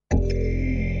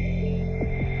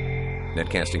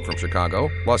Netcasting from Chicago,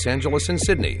 Los Angeles, and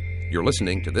Sydney. You're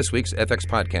listening to this week's FX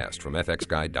Podcast from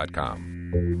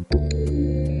fxguide.com.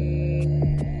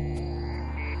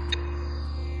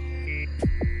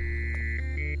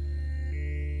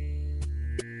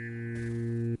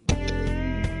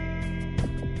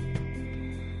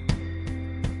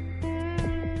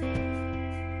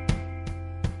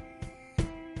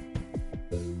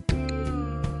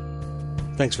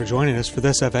 Thanks for joining us for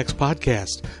this FX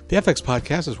Podcast. The FX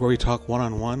Podcast is where we talk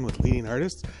one-on-one with leading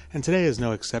artists, and today is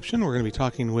no exception. We're going to be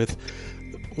talking with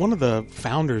one of the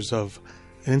founders of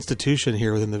an institution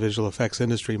here within the visual effects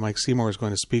industry. Mike Seymour is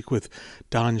going to speak with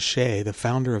Don Shay, the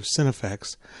founder of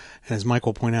Cinefex. And as Mike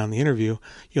will point out in the interview,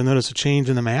 you'll notice a change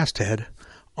in the masthead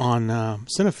on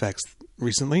Cinefex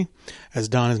recently, as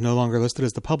Don is no longer listed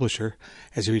as the publisher,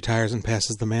 as he retires and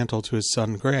passes the mantle to his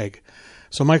son, Greg.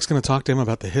 So Mike's going to talk to him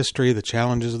about the history, the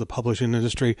challenges of the publishing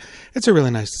industry. It's a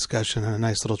really nice discussion and a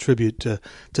nice little tribute to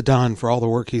Don for all the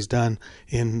work he's done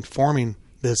in forming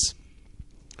this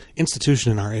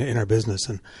institution in our business.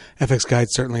 And FX Guide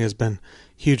certainly has been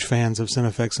huge fans of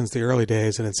Cinefex since the early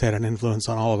days, and it's had an influence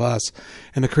on all of us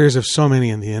and the careers of so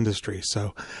many in the industry.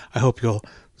 So I hope you'll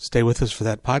stay with us for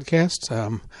that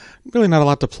podcast. Really not a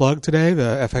lot to plug today.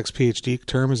 The FX PhD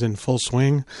term is in full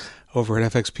swing over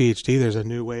at FX PhD. There's a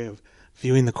new way of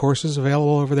viewing the courses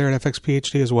available over there at FX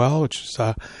PhD as well, which is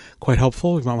quite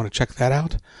helpful. You might want to check that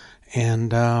out.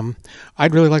 And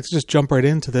I'd really like to just jump right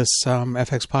into this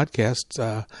FX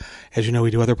podcast. As you know,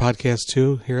 we do other podcasts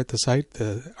too here at the site.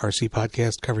 The RC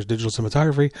podcast covers digital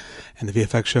cinematography, and the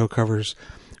VFX show covers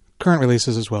current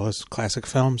releases as well as classic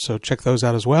films. So check those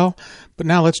out as well. But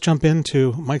now let's jump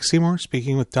into Mike Seymour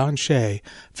speaking with Don Shay,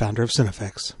 founder of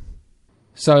Cinefex.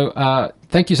 So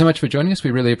thank you so much for joining us. We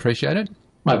really appreciate it.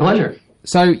 My pleasure.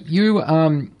 So you,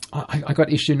 I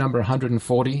got issue number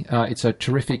 140. It's a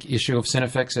terrific issue of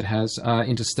Cinefex. It has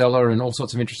Interstellar and all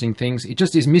sorts of interesting things. It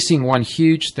just is missing one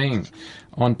huge thing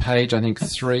on page, I think,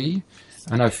 3.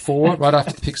 I know 4, right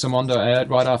after the Pixamondo ad,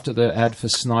 right after the ad for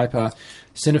Sniper.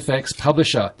 Cinefex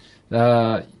publisher,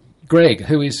 Greg,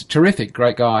 who is terrific,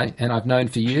 great guy, and I've known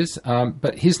for years.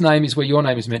 But his name is where your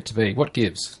name is meant to be. What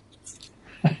gives?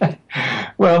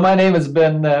 Well, my name has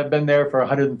been there for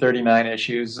 139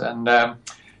 issues, and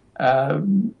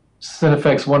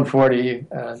Cinefex 140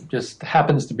 just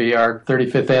happens to be our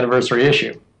 35th anniversary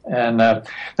issue. And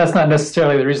that's not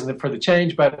necessarily the reason for the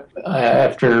change, but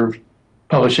after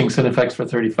publishing Cinefex for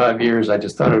 35 years, I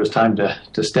just thought it was time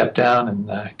to step down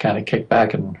and kind of kick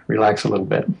back and relax a little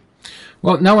bit.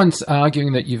 Well, no one's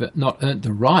arguing that you've not earned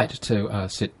the right to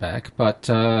sit back, but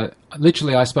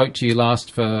literally I spoke to you last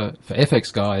for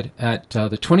FX Guide at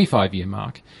the 25-year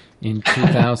mark in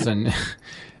 2000.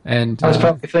 And I was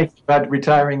probably thinking about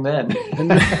retiring then.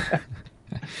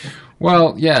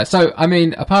 Well, yeah. So, I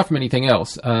mean, apart from anything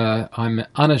else, I'm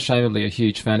unashamedly a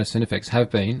huge fan of Cinefex,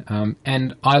 have been,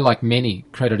 and I, like many,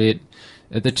 credit it.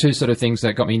 The two sort of things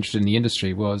that got me interested in the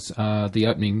industry was the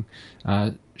opening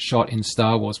shot in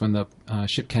Star Wars when the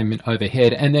ship came in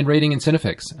overhead, and then reading in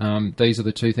Cinefex. These are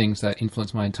the two things that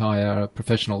influenced my entire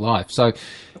professional life. So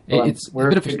we're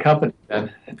a good company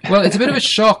then. Well, it's a bit of a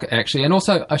shock, actually. And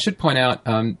also, I should point out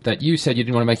that you said you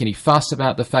didn't want to make any fuss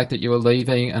about the fact that you were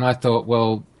leaving, and I thought,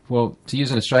 well, to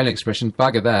use an Australian expression,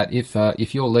 bugger that.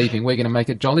 If you're leaving, we're going to make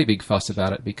a jolly big fuss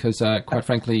about it because, quite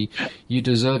frankly, you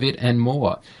deserve it and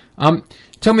more.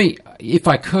 Tell me, if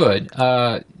I could,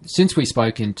 since we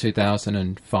spoke in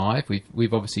 2005,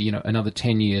 we've obviously, another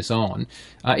 10 years on,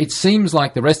 it seems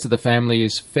like the rest of the family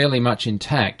is fairly much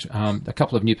intact. A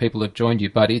couple of new people have joined you,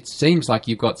 but it seems like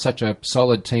you've got such a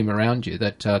solid team around you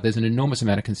that there's an enormous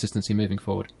amount of consistency moving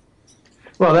forward.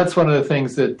 Well, that's one of the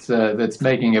things that's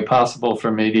making it possible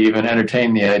for me to even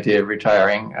entertain the idea of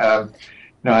retiring.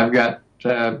 I've got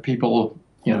people,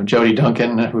 Jody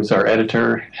Duncan, who's our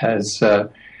editor, has been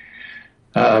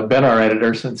our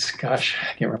editor since, I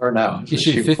can't remember now.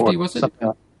 Issue 50, was it?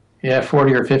 Yeah,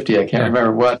 40 or 50, I can't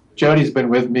remember what. Jody's been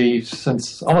with me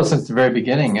almost since the very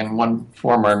beginning in one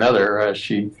form or another.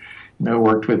 She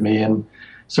worked with me in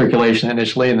circulation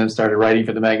initially and then started writing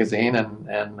for the magazine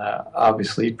and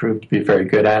obviously proved to be very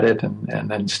good at it and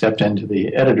then stepped into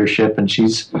the editorship, and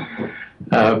she's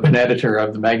been editor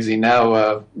of the magazine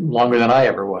now longer than I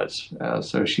ever was.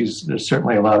 So there's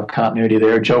certainly a lot of continuity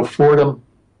there. Joe Fordham,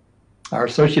 our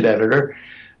associate editor,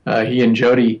 he and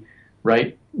Jody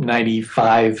write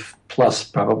 95 plus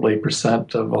probably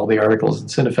 % of all the articles in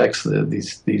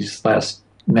Cinefex these last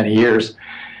many years.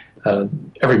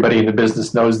 Everybody in the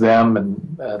business knows them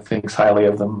and thinks highly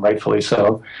of them, rightfully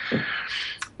so.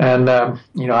 And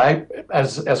I,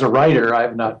 as a writer,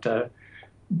 I've not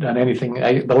done anything.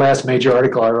 The last major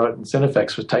article I wrote in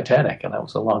Cinefex was Titanic, and that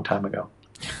was a long time ago.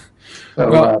 So,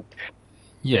 well,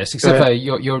 yes, except for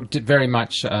you're very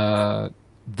much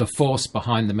the force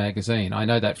behind the magazine. I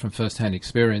know that from first-hand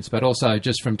experience, but also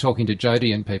just from talking to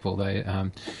Jodie and people. They,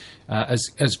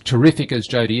 as terrific as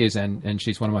Jodie is, and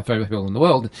she's one of my favourite people in the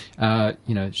world,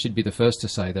 she'd be the first to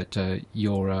say that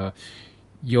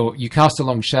you cast a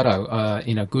long shadow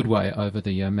in a good way over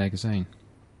the magazine.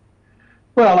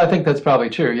 Well, I think that's probably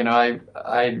true. I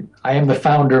am the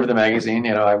founder of the magazine.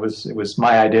 It was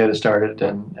my idea to start it,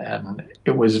 and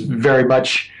it was very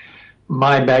much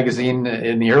my magazine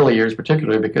in the early years,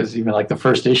 particularly because even like the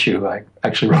first issue, I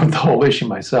actually wrote the whole issue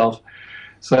myself.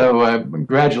 So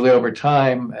gradually over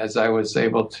time, as I was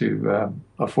able to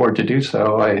afford to do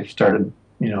so, I started,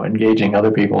 engaging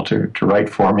other people to write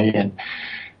for me, and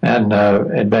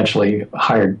eventually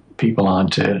hired people on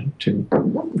to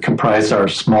comprise our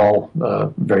small,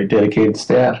 very dedicated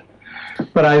staff.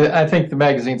 But I think the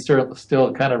magazine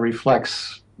still kind of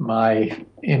reflects my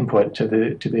input to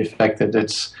the effect that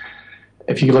it's.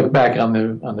 If you look back on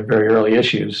the very early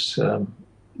issues,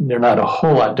 they're not a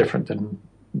whole lot different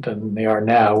than they are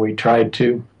now. We tried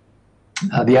to.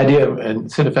 The idea in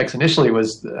Cinefex initially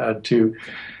was to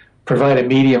provide a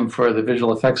medium for the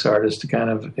visual effects artists to kind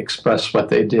of express what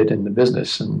they did in the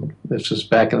business. And this was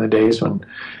back in the days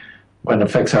when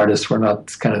effects artists were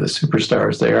not kind of the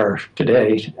superstars they are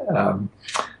today.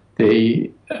 They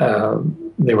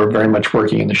were very much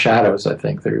working in the shadows, I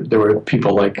think. There were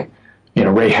people like,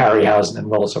 Ray Harryhausen and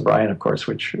Willis O'Brien, of course,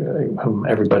 whom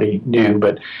everybody knew.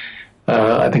 But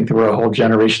I think there were a whole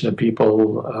generation of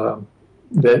people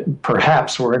that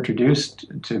perhaps were introduced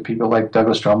to people like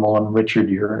Douglas Trumbull and Richard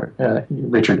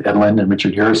Edlund and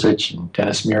Richard Yuricich and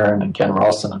Dennis Murin and Ken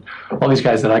Ralston and all these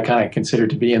guys that I kind of consider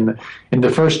to be in the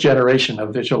first generation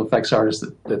of visual effects artists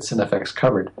that Cinefex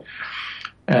covered.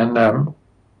 And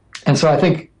so I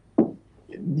think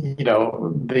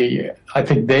I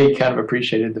think they kind of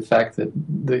appreciated the fact that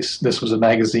this was a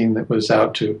magazine that was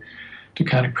out to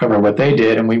kind of cover what they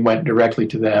did, and we went directly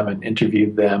to them and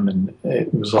interviewed them, and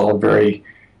it was all very,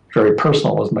 very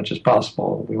personal as much as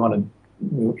possible. We wanted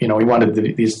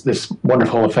this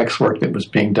wonderful effects work that was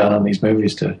being done on these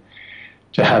movies to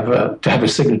have a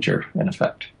signature in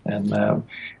effect, and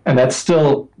that's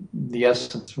still the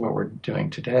essence of what we're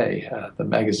doing today. The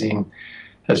magazine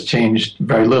has changed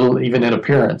very little, even in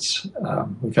appearance.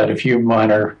 We've had a few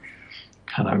minor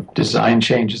kind of design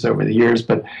changes over the years,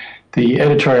 but the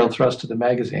editorial thrust of the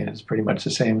magazine is pretty much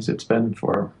the same as it's been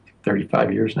for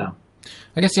 35 years now.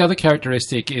 I guess the other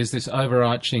characteristic is this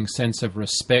overarching sense of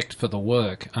respect for the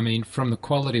work. I mean, from the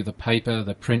quality of the paper,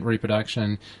 the print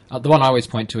reproduction, the one I always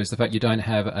point to is the fact you don't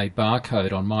have a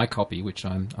barcode on my copy, which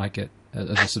I get as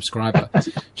a subscriber,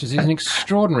 which is an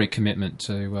extraordinary commitment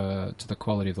to the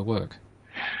quality of the work.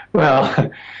 Well,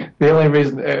 the only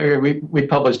reason we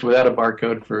published without a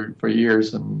barcode for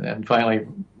years, and finally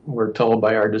were told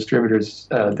by our distributors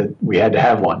that we had to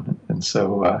have one, and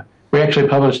so we actually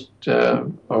published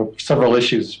several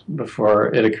issues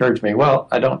before it occurred to me, well,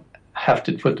 I don't have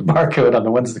to put the barcode on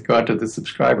the ones that go out to the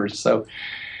subscribers. So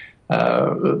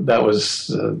that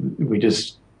was we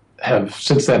just have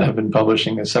since then have been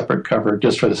publishing a separate cover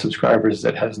just for the subscribers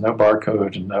that has no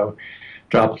barcode and no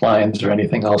drop lines or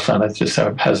anything else on it. Just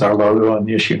has our logo and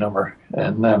the issue number,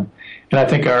 and I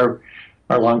think our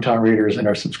longtime readers and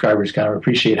our subscribers kind of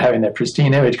appreciate having that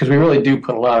pristine image, because we really do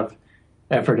put a lot of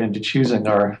effort into choosing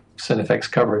our Cinefex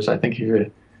covers. I think if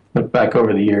you look back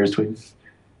over the years,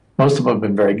 most of them have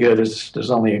been very good.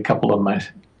 There's only a couple of them I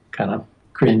kind of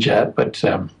cringe at, but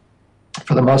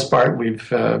for the most part, we've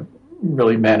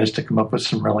really managed to come up with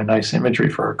some really nice imagery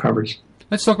for our covers.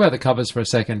 Let's talk about the covers for a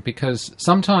second, because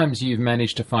sometimes you've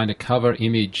managed to find a cover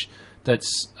image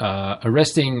that's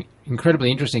arresting,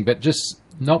 incredibly interesting, but just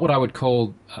not what I would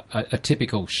call a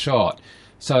typical shot.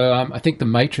 So I think The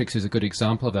Matrix is a good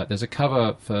example of that. There's a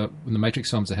cover for the Matrix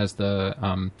films that has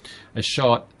a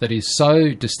shot that is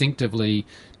so distinctively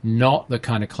not the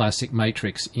kind of classic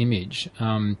Matrix image.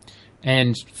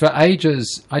 And for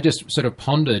ages, I just sort of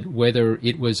pondered whether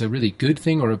it was a really good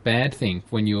thing or a bad thing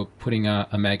when you're putting a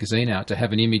magazine out to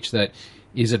have an image that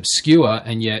is obscure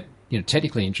and yet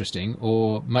technically interesting,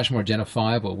 or much more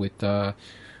identifiable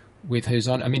with who's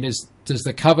on. I mean, does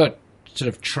the cover sort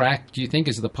of track, do you think?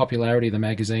 Is it the popularity of the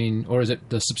magazine, or is it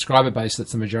the subscriber base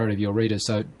that's the majority of your readers,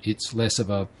 so it's less of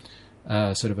a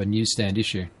sort of a newsstand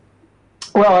issue?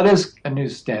 Well, it is a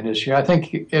newsstand issue. I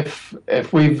think if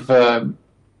we've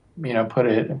put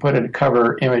a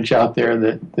cover image out there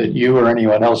that you or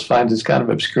anyone else finds is kind of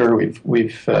obscure,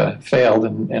 we've failed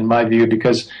in my view,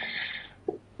 because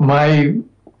my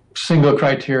single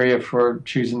criteria for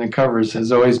choosing the covers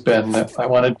has always been that I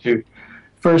wanted to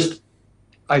first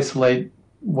isolate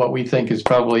what we think is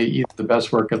probably either the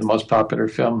best work or the most popular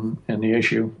film in the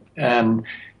issue, and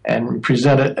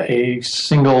present a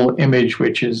single image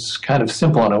which is kind of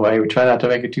simple in a way. We try not to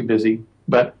make it too busy,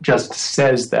 but just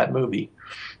says that movie.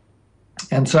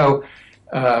 And so,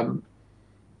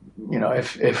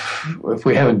 if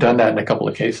we haven't done that in a couple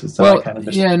of cases, then I kind of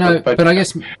missed it. But I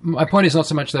guess my point is not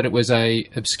so much that it was a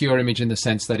obscure image in the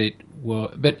sense that it were,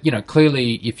 but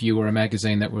clearly, if you were a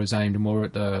magazine that was aimed more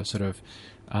at the sort of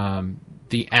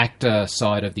the actor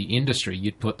side of the industry,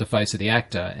 you'd put the face of the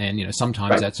actor, and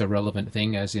sometimes that's a relevant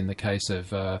thing, as in the case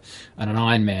of an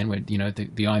Iron Man, where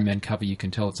the Iron Man cover, you can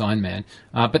tell it's Iron Man.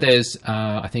 But there's,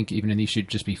 I think, even in the issue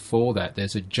just before that,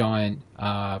 there's a giant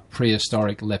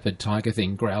prehistoric leopard tiger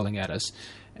thing growling at us,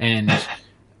 and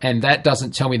that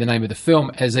doesn't tell me the name of the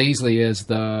film as easily as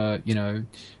the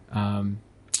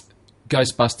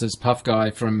Ghostbusters puff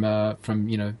guy from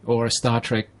or a Star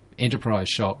Trek Enterprise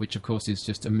shot, which of course is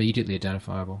just immediately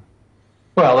identifiable.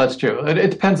 Well, that's true. It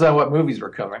depends on what movies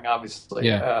we're covering, obviously.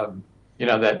 Yeah.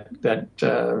 That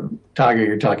tiger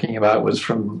you're talking about was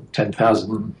from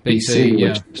 10,000 BC, yeah.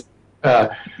 Which is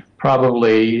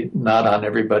probably not on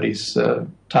everybody's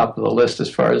top of the list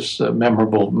as far as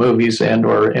memorable movies and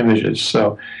or images.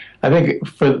 So I think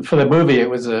for the movie, it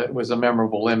was a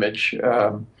memorable image.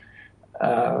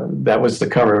 That was the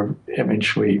cover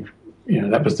image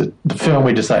that was the film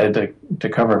we decided to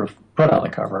put on the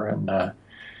cover. And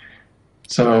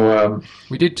so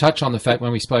we did touch on the fact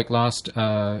when we spoke last,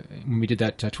 when we did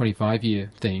that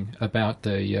 25-year thing about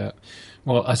the,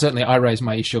 I raised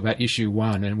my issue about issue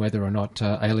 1 and whether or not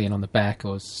Alien on the back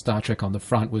or Star Trek on the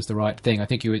front was the right thing. I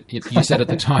think you said at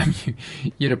the time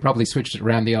you'd have probably switched it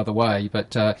around the other way,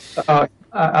 but...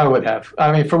 I would have.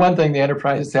 I mean, for one thing, the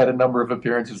Enterprise had a number of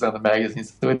appearances on the magazine,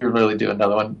 so we didn't really do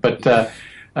another one. But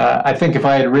I think if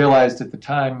I had realized at the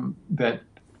time that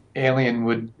Alien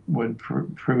would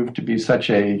prove to be such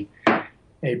a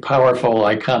powerful,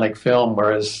 iconic film,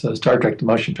 whereas Star Trek: The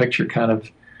Motion Picture kind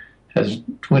of has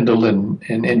dwindled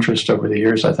in interest over the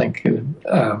years, I think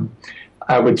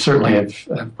I would certainly have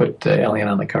put Alien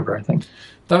on the cover, I think.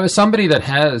 Though as somebody that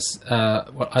has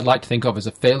what I'd like to think of as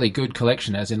a fairly good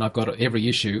collection, as in I've got every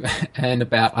issue, and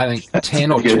about, I think,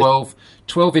 10 or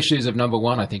 12 issues of number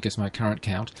 1, I think is my current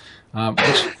count,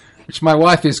 which my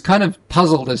wife is kind of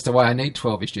puzzled as to why I need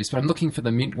 12 issues, but I'm looking for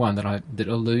the mint one that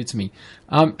eludes me.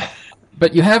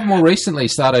 But you have more recently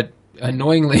started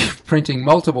annoyingly printing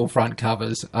multiple front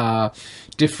covers,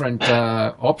 different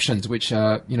options, which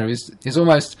is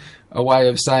almost a way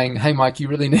of saying, hey, Mike, you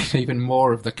really need even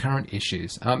more of the current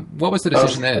issues. What was the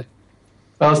decision there?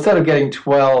 Well, instead of getting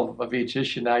 12 of each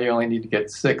issue, now you only need to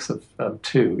get 6 of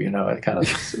 2. It kind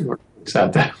of works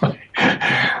out that way.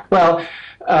 Well,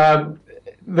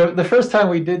 the first time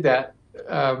we did that,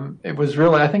 it was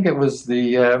really, I think it was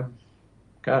the, I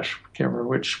can't remember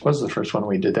which was the first one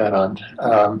we did that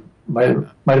on. Might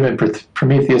have been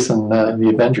Prometheus and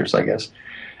the Avengers, I guess.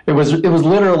 It was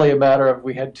literally a matter of,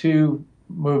 we had 2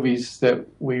 movies that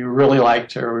we really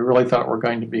liked or we really thought were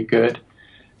going to be good,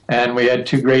 and we had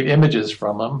 2 great images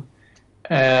from them,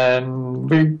 and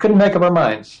we couldn't make up our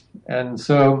minds. And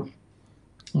so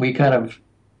we kind of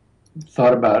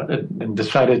thought about it and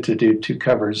decided to do 2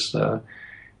 covers,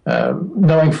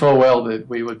 knowing full well that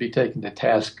we would be taken to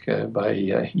task by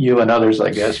you and others,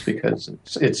 I guess, because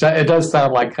it does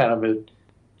sound like kind of a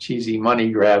cheesy money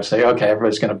grab. Say, okay,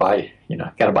 everybody's going to buy,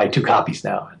 got to buy 2 copies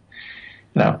now.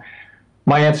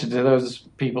 My answer to those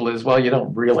people is, well, you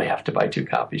don't really have to buy 2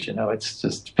 copies. It's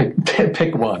just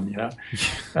pick one.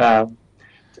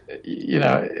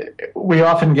 We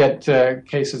often get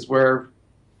cases where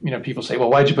people say, well,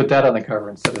 why'd you put that on the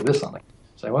cover instead of this on the cover?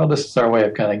 Say, well, this is our way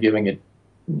of kind of giving it.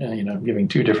 Giving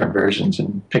 2 different versions,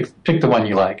 and pick the one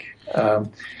you like.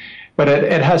 But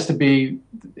it has to be,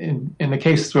 in the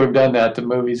cases where we've done that, the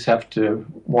movies have to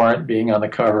warrant being on the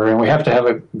cover, and we have to have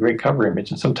a great cover image.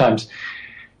 And sometimes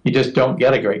you just don't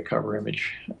get a great cover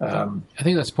image. I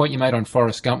think that's the point you made on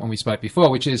Forrest Gump when we spoke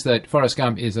before, which is that Forrest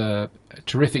Gump is a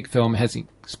terrific film, has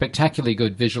spectacularly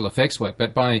good visual effects work,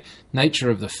 but by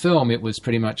nature of the film, it was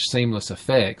pretty much seamless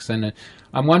effects. And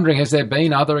I'm wondering, has there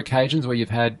been other occasions where you've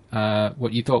had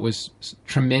what you thought was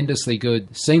tremendously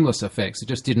good seamless effects? It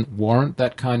just didn't warrant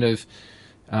that kind of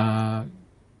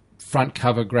front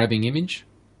cover grabbing image?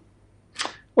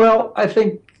 Well, I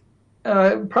think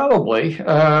probably.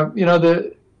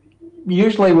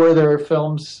 Usually where there are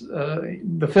films,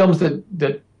 the films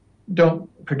that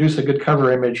don't produce a good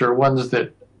cover image are ones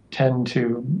that tend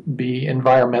to be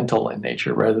environmental in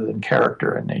nature rather than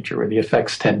character in nature, where the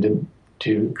effects tend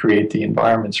to create the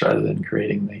environments rather than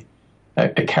creating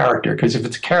a character. Because if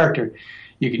it's a character,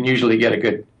 you can usually get a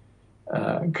good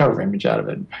cover image out of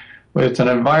it. When it's an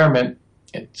environment,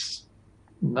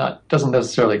 doesn't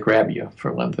necessarily grab you,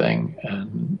 for one thing,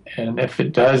 and if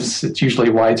it does, it's usually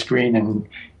widescreen. And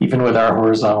even with our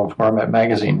horizontal format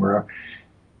magazine, we're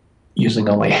using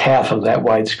only half of that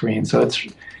widescreen. So it's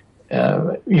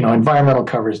environmental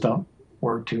covers don't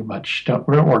work too much, don't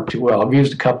work too well. I've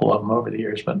used a couple of them over the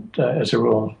years, but as a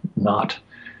rule, not.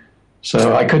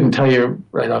 So I couldn't tell you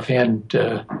right offhand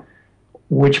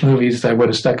which movies I would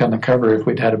have stuck on the cover if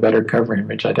we'd had a better cover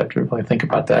image. I'd have to really think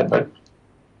about that, but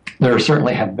there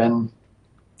certainly have been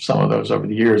some of those over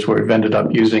the years where we've ended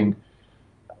up using,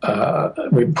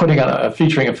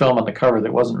 featuring a film on the cover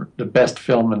that wasn't the best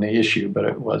film in the issue, but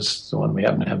it was the one we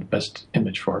happen to have the best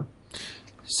image for.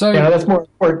 So that's more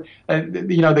important.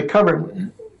 The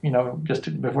cover,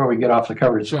 just before we get off the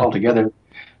covers sure. altogether,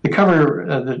 the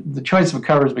cover, the choice of a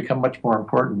cover has become much more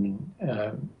important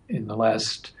in the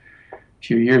last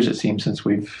few years, it seems, since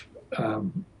we've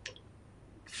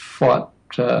fought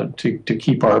to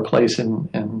keep our place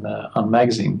on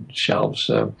magazine shelves.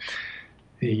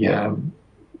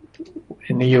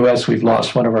 In the U.S., we've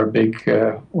lost one of our big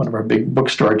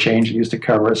bookstore chains that used to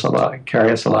carry us a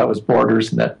lot was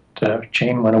Borders, and that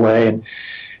chain went away,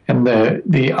 and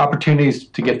the opportunities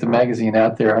to get the magazine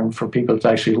out there and for people to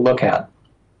actually look at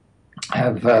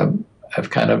have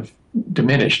kind of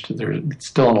diminished. It's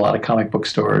still in a lot of comic book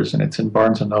stores, and it's in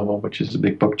Barnes and Noble, which is a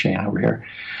big book chain over here.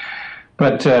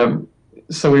 But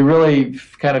so we really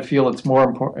kind of feel it's more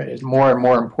and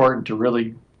more important to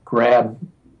really grab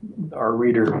our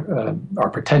reader, our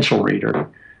potential reader,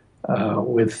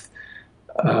 with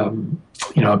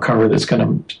a cover that's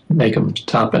going to make them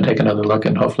stop and take another look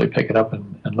and hopefully pick it up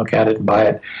and look at it and buy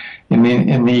it. In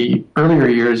the earlier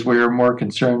years, we were more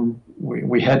concerned.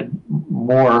 We had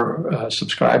more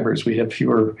subscribers. We had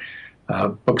fewer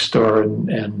bookstore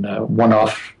and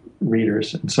one-off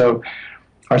readers, and so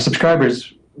our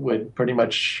subscribers would pretty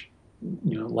much,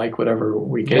 like whatever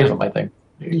we gave them. I think,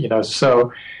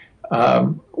 so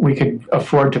we could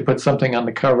afford to put something on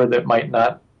the cover that might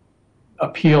not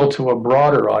appeal to a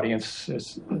broader audience,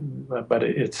 but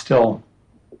it still,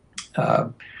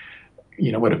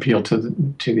 would appeal to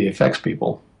the effects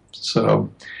people.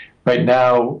 So right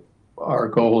now, our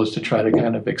goal is to try to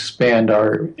kind of expand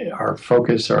our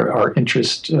focus, our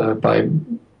interest by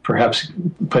perhaps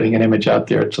putting an image out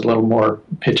there. It's a little more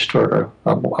pitched toward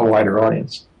a wider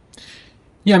audience.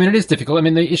 Yeah, I mean, it is difficult. I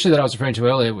mean, the issue that I was referring to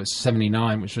earlier was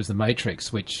 79, which was The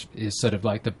Matrix, which is sort of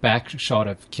like the back shot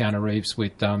of Keanu Reeves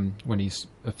with when he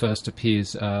first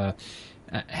appears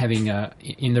having,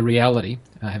 in the reality,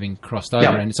 having crossed over.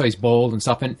 Yeah. And so he's bald and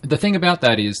stuff. And the thing about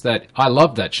that is that I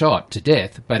love that shot to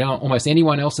death, but almost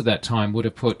anyone else at that time would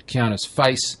have put Keanu's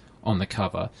face on the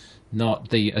cover, not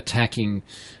the attacking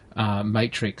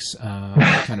Matrix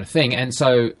kind of thing. And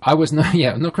so I was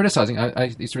I'm not criticizing.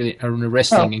 It's really an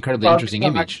arresting, incredibly interesting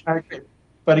image.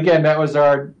 But again, that was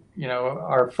our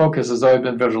focus has always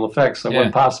been visual effects. So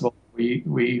when possible,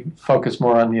 we focus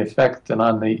more on the effect than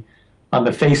on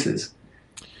the faces.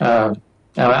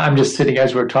 I'm just sitting,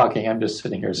 as we're talking, I'm just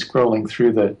sitting here scrolling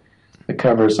through the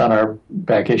covers on our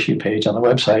back issue page on the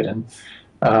website, and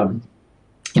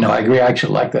I agree. I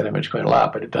actually like that image quite a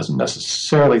lot, but it doesn't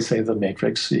necessarily say The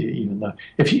Matrix. Even though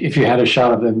if you had a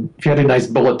shot of them, if you had a nice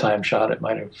bullet time shot, it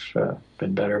might have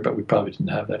been better. But we probably didn't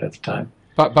have that at the time.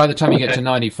 But by the time you get to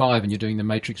 95 and you're doing The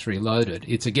Matrix Reloaded,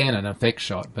 it's again an effect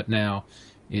shot, but now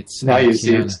it's now you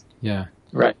see it. Yeah,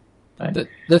 right.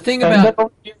 The thing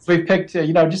about we picked,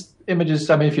 just images.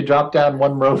 I mean, if you drop down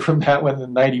one row from that one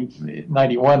in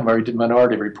 91, where we did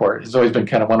Minority Report, it's always been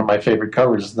kind of one of my favorite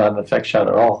covers. It's not an effect shot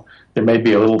at all. There may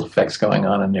be a little effects going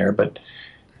on in there, but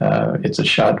it's a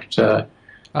shot. It's a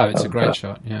great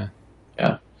shot. Yeah.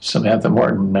 Yeah. Samantha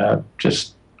Morton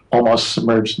just almost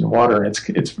submerged in water.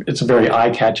 It's a very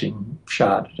eye-catching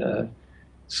shot.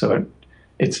 So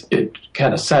it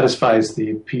kind of satisfies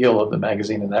the appeal of the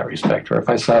magazine in that respect. Or if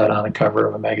I saw it on a cover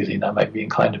of a magazine, I might be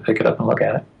inclined to pick it up and look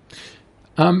at it.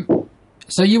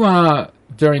 So you are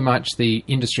very much the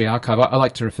industry archive. I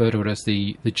like to refer to it as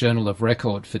the journal of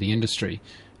record for the industry.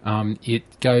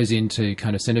 It goes into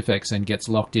kind of Cinefex and gets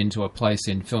locked into a place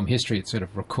in film history. It's sort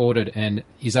of recorded and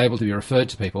is able to be referred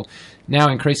to people. Now,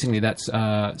 increasingly, that's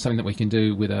something that we can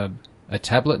do with a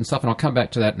tablet and stuff, and I'll come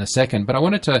back to that in a second. But I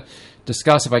wanted to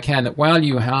discuss, if I can, that while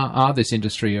you are this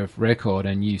industry of record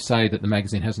and you say that the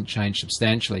magazine hasn't changed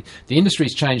substantially, the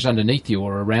industry's changed underneath you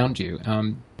or around you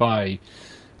by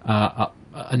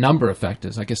a number of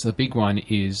factors. I guess the big one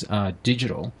is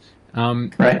digital.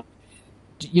 Right.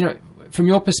 from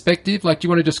your perspective, like, do you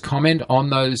want to just comment on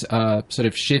those sort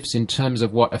of shifts in terms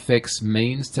of what effects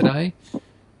means today?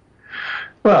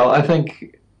 Well, I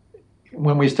think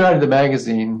when we started the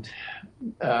magazine,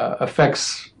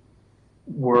 effects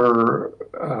were,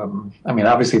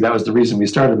 obviously that was the reason we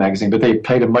started the magazine, but they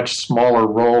played a much smaller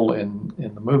role in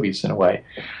the movies in a way.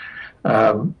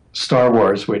 Star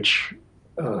Wars, which,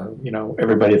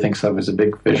 everybody thinks of as a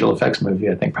big visual effects movie,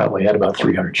 I think probably had about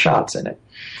 300 shots in it.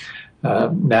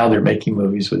 Now they're making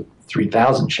movies with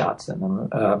 3,000 shots in them.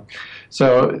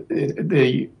 So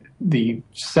the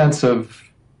sense of,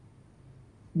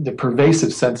 the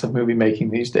pervasive sense of movie making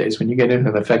these days, when you get into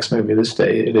an effects movie this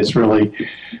day, it is really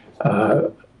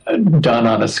done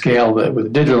on a scale that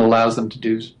with digital allows them to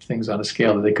do things on a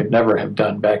scale that they could never have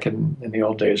done back in the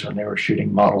old days when they were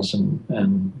shooting models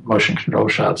and motion control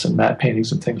shots and matte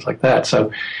paintings and things like that.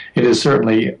 So it has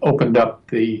certainly opened up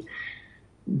the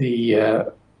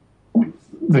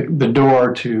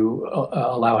door to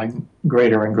allowing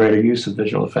greater and greater use of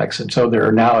visual effects. And so there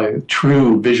are now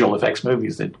true visual effects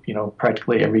movies that,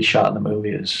 practically every shot in the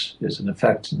movie is an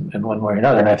effect in one way or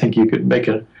another. And I think you could make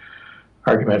an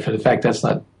argument for the fact that's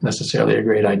not necessarily a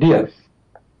great idea.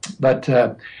 But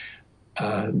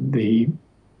when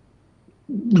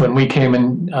we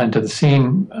came onto the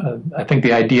scene, I think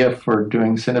the idea for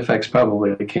doing Cinefex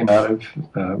probably came out of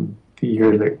the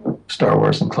year that Star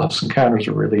Wars and Close Encounters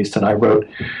were released, and I wrote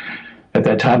at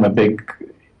that time a big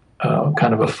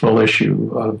kind of a full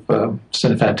issue of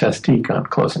Cinefantastique on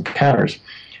Close Encounters,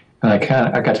 and I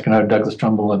got to know Douglas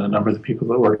Trumbull and a number of the people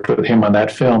that worked with him on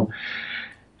that film.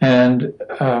 And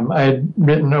I had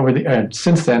written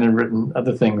since then and written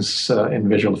other things in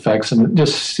visual effects, and it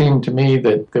just seemed to me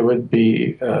that there would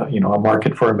be a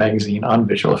market for a magazine on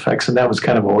visual effects, and that was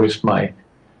kind of always my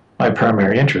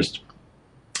primary interest.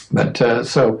 But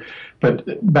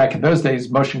back in those days,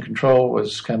 motion control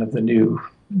was kind of the new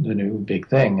big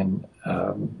thing, and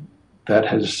that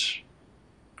has,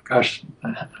 gosh,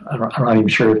 I'm not even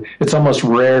sure. It's almost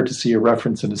rare to see a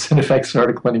reference in a Cinefex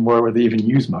article anymore where they even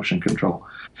use motion control.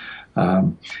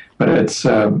 But it's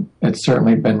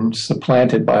certainly been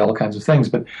supplanted by all kinds of things.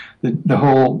 But the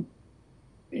whole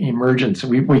emergence,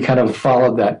 we kind of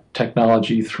followed that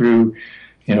technology through,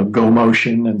 Go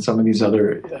Motion and some of these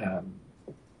other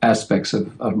aspects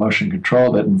of motion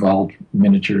control that involved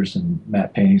miniatures and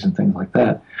matte paintings and things like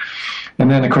that. And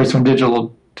then, of course, when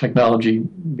digital technology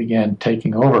began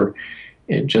taking over,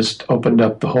 it just opened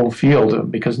up the whole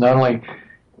field, because not only,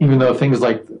 even though things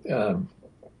like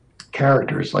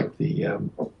characters like the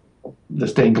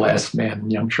stained glass man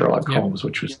in Young Sherlock Holmes,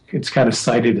 which it's kind of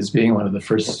cited as being one of the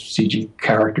first CG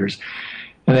characters.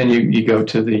 And then you go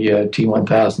to the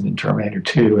T-1000 in Terminator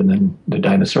 2, and then the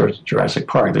dinosaurs in Jurassic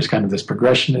Park. There's kind of this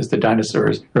progression as the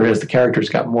dinosaurs, or as the characters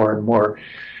got more and more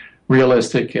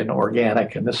realistic and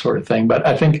organic and this sort of thing. But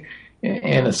I think,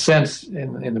 in a sense,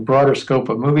 in the broader scope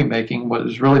of movie making, what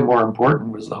was really more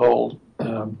important was the whole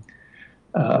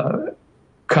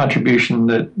contribution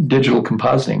that digital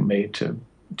compositing made to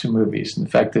movies, and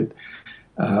the fact that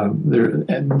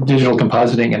digital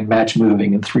compositing and match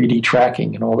moving and 3D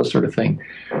tracking and all this sort of thing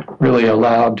really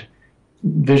allowed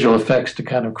visual effects to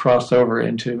kind of cross over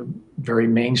into very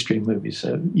mainstream movies.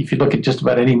 So if you look at just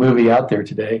about any movie out there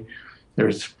today,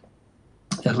 there's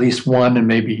at least one and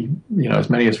maybe as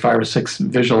many as 5 or 6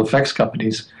 visual effects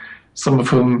companies, some of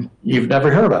whom you've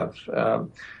never heard of,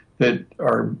 that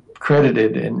are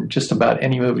credited in just about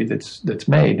any movie that's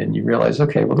made, and you realize,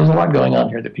 okay, well, there's a lot going on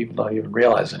here that people don't even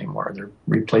realize anymore. They're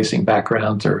replacing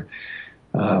backgrounds or,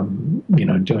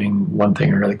 doing one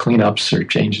thing or another, cleanups or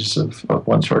changes of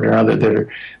one sort or another.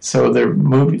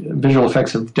 Visual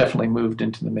effects have definitely moved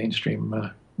into the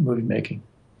mainstream movie making.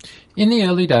 In the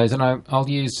early days, and I'll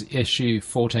use issue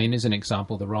 14 as an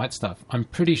example, The Right Stuff. I'm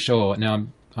pretty sure now.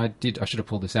 I should have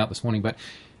pulled this out this morning, but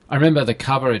I remember the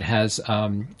cover. It has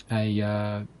a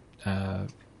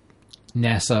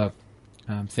NASA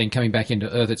thing coming back into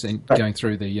Earth. It's going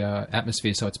through the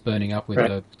atmosphere, so it's burning up with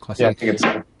the classic. Yeah, I think it's.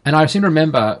 And I seem to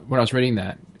remember when I was reading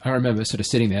that, I remember sort of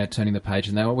sitting there, turning the page,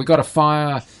 and we got a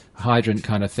fire hydrant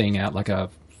kind of thing out, like a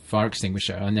fire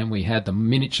extinguisher, and then we had the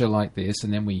miniature like this,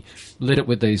 and then we lit it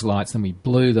with these lights, and we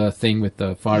blew the thing with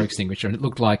the fire extinguisher, and it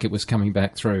looked like it was coming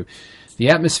back through the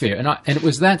atmosphere. And it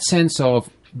was that sense of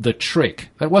the trick.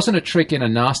 It wasn't a trick in a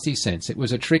nasty sense. It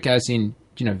was a trick as in,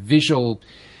 visual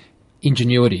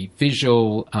ingenuity,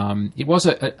 visual. It was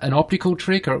an optical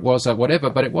trick, or it was a whatever,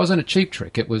 but it wasn't a cheap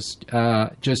trick. It was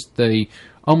just the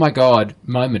oh my god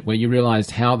moment where you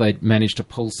realized how they managed to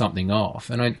pull something off.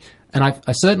 And I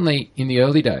certainly in the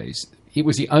early days, it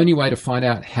was the only way to find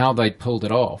out how they'd pulled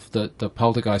it off. That the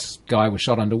poltergeist guy was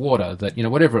shot underwater. That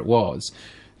whatever it was,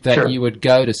 that Sure. you would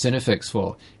go to Cinefex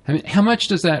for. I mean, how much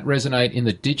does that resonate in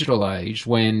the digital age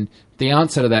when the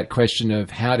answer to that question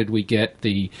of how did we get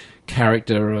the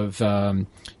character of,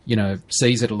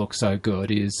 Caesar to look so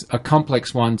good is a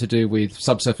complex one to do with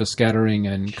subsurface scattering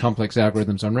and complex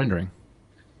algorithms on rendering?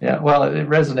 Yeah, well, it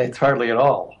resonates hardly at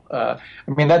all.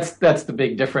 That's the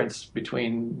big difference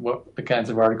between what the kinds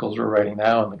of articles we're writing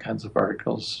now and the kinds of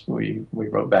articles we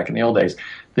wrote back in the old days.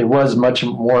 There was much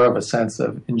more of a sense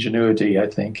of ingenuity, I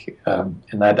think, and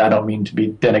that I don't mean to be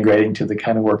denigrating to the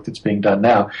kind of work that's being done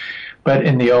now, but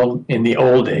in the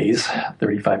old days,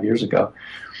 35 years ago,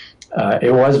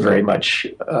 it was very much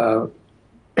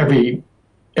every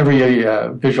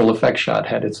visual effect shot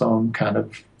had its own kind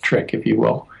of trick, if you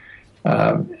will.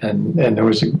 And there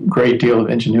was a great deal of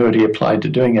ingenuity applied to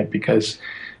doing it because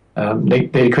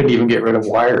they couldn't even get rid of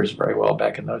wires very well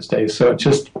back in those days. So it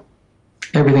just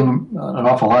everything, an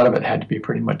awful lot of it had to be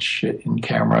pretty much in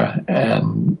camera,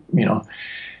 and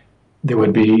there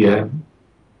would be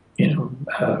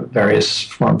various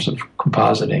forms of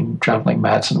compositing, traveling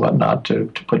mats and whatnot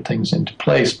to put things into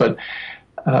place. But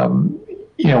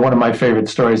one of my favorite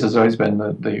stories has always been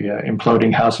the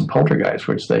imploding house in Poltergeist,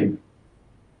 which they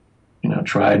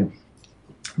tried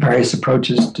various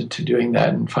approaches to doing that,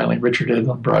 and finally Richard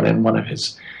Edlund brought in one of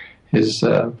his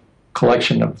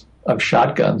collection of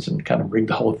shotguns and kind of rigged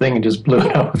the whole thing and just blew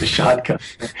it up with a shotgun.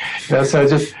 So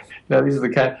just these are the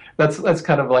kind. That's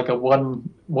kind of like a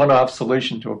one-off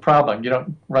solution to a problem. You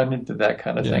don't run into that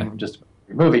kind of thing in just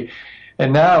a movie.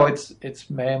 And now it's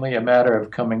mainly a matter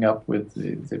of coming up with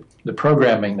the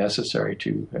programming necessary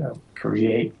to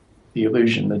create the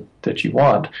illusion that you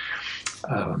want.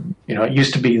 It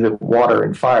used to be that water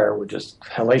and fire were just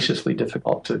hellaciously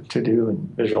difficult to do in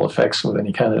visual effects with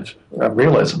any kind of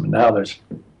realism. And now there's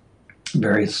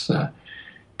various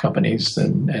companies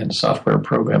and software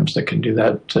programs that can do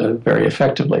that very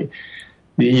effectively.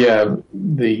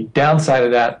 The downside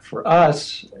of that for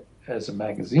us as a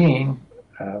magazine,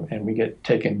 and we get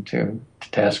taken to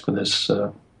task with this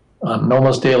on an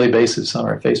almost daily basis on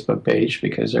our Facebook page,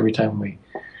 because every time we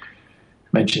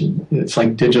mention, it's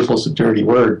like digital is a dirty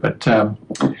word, but the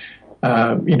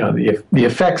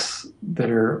effects that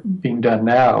are being done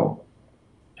now,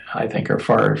 I think, are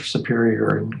far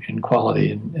superior in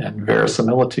quality and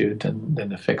verisimilitude than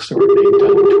the effects that were being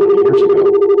done 20 years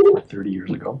ago or 30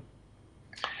 years ago.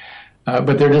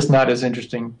 But they're just not as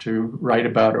interesting to write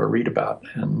about or read about,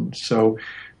 and so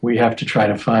we have to try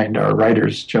to find our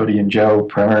writers. Jody and Joe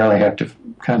primarily have to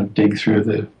kind of dig through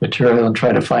the material and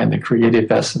try to find the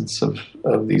creative essence of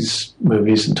these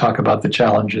movies and talk about the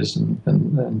challenges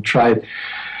and try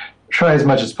as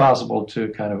much as possible to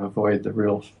kind of avoid the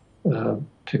real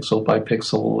pixel by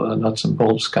pixel nuts and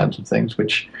bolts kinds of things,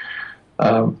 which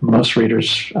most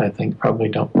readers, I think, probably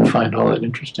don't find all that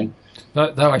interesting.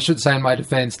 Though I should say in my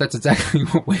defense, that's exactly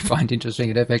what we find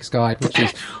interesting at FX Guide, which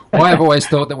is why I've always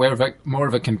thought that we're more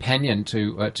of a companion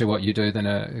to what you do than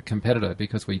a competitor,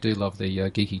 because we do love the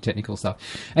geeky technical stuff.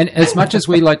 And as much as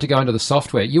we like to go into the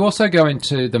software, you also go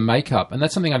into the makeup, and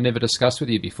that's something I've never discussed with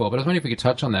you before, but I was wondering if we could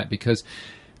touch on that, because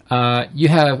you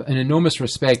have an enormous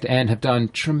respect and have done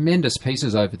tremendous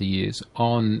pieces over the years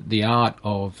on the art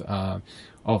of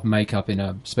makeup in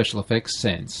a special effects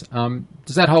sense.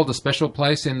 Does that hold a special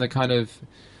place in the kind of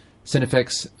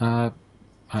Cinefex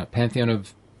pantheon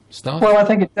of stuff? Well, I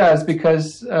think it does,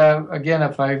 because again,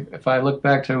 if I look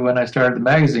back to when I started the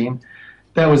magazine,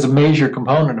 that was a major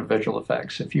component of visual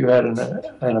effects. If you had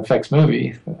an effects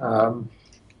movie,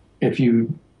 if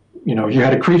you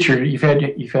had a creature, you've had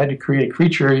to create a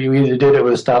creature. You either did it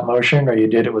with stop motion, or you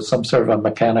did it with some sort of a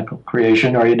mechanical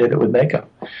creation, or you did it with makeup.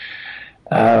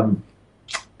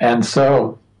 And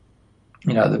so,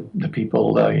 the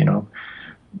people,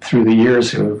 through the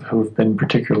years who've been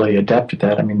particularly adept at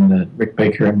that. I mean, Rick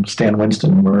Baker and Stan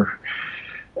Winston were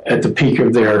at the peak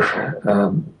of their,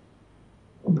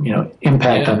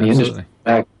 impact on the industry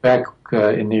back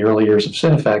in the early years of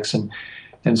Cinefex,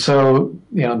 and so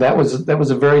that was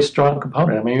a very strong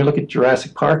component. I mean, you look at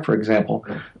Jurassic Park, for example.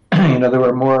 There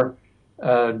were more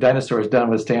dinosaurs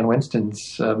done with Stan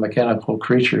Winston's mechanical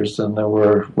creatures than there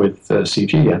were with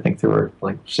CG. I think there were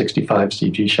like 65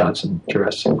 CG shots in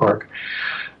Jurassic Park.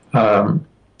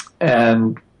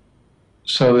 And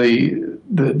so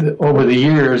the over the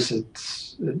years,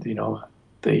 it's,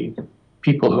 the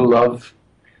people who love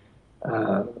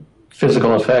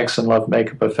physical effects and love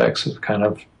makeup effects have kind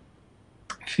of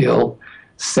feel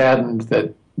saddened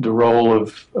that the role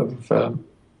of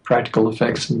practical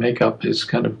effects and makeup is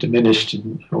kind of diminished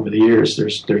over the years.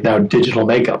 There's now digital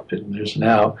makeup, and there's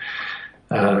now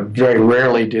very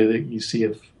rarely do you see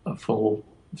a full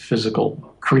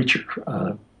physical creature.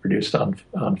 produced on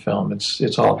film.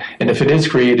 It's all, and if it is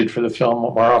created for the film,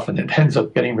 more often it ends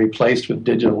up getting replaced with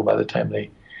digital by the time they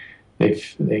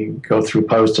go through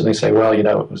post and they say, well,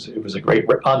 it was a great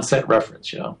on-set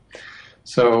reference,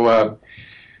 So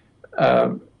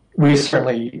we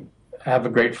certainly have a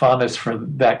great fondness for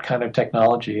that kind of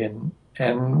technology and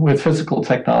with physical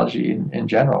technology in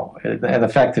general. And the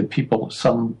fact that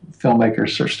some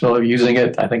filmmakers are still using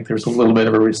it, I think there's a little bit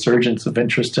of a resurgence of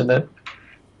interest in it.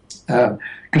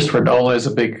 Christopher Nolan is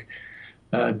a big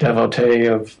devotee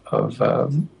of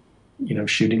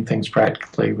shooting things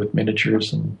practically with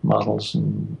miniatures and models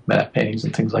and matte paintings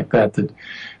and things like that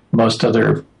most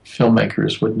other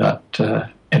filmmakers would not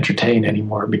entertain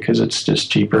anymore because it's just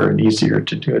cheaper and easier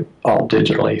to do it all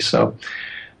digitally. So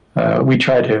we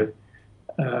try to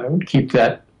keep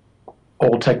that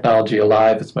old technology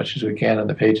alive as much as we can on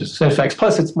the pages of Cinefex.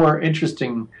 Plus, it's more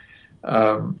interesting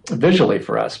visually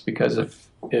for us because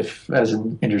if as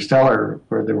in Interstellar,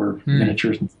 where there were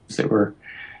miniatures and things that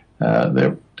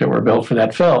were built for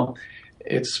that film,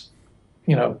 it's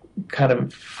kind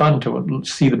of fun to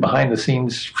see the behind the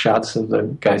scenes shots of the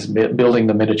guys building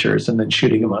the miniatures and then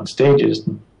shooting them on stages,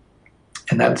 and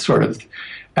that sort of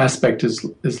aspect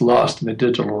is lost in the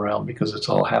digital realm because it's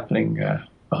all happening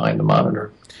behind the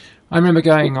monitor. I remember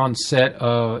going on set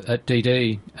at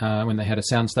DD when they had a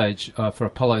soundstage for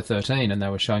Apollo 13, and they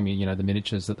were showing me, the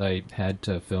miniatures that they had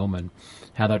to film and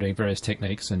how they were doing various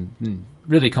techniques and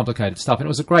really complicated stuff. And it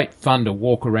was a great fun to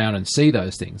walk around and see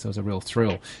those things. It was a real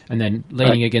thrill. And then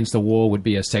leaning against the wall would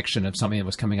be a section of something that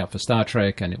was coming up for Star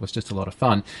Trek, and it was just a lot of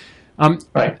fun.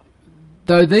 Right.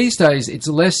 Though these days it's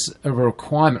less of a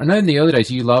requirement. I know in the early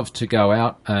days you loved to go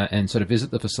out and sort of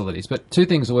visit the facilities, but two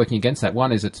things are working against that.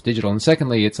 One is it's digital, and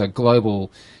secondly it's a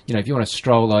global, if you want to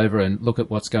stroll over and look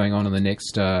at what's going on in the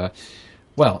next,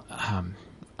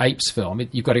 Apes film,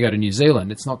 you've got to go to New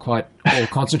Zealand. It's not quite all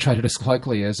concentrated as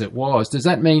locally as it was. Does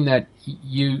that mean that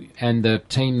you and the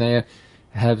team there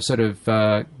have sort of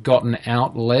gotten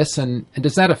out less, and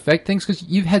does that affect things? Because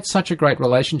you've had such a great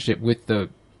relationship with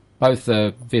both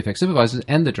the VFX supervisors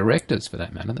and the directors, for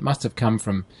that matter, that must have come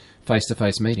from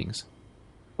face-to-face meetings.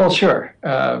 Well, sure.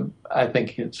 I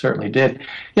think it certainly did.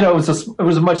 It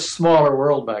was a much smaller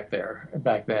world back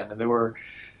then, and there were.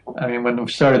 When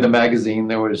we started the magazine,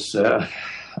 there was.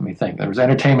 Let me think. There was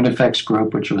Entertainment Effects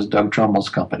Group, which was Doug Trumbull's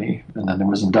company, and then there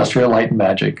was Industrial Light and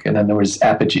Magic, and then there was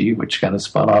Apogee, which kind of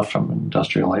spun off from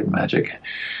Industrial Light and Magic.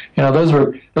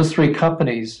 Those three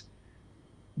companies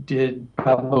did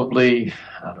probably,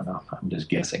 I don't know, I'm just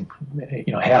guessing,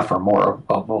 half or more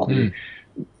of all the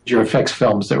major effects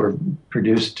films that were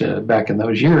produced back in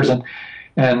those years.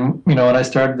 And when I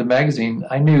started the magazine,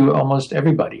 I knew almost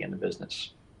everybody in the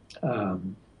business.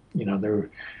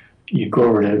 You'd go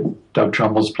over to Doug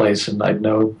Trumbull's place, and I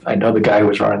know the guy who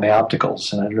was running the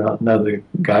opticals, and I know the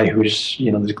guy who's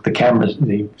the cameras,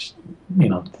 the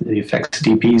effects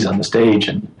DPs on the stage,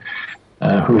 and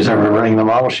who was ever running the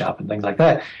model shop and things like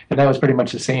that. And that was pretty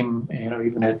much the same,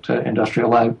 even at Industrial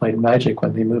Light and Magic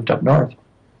when they moved up north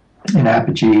in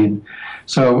Apogee. And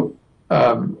so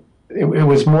it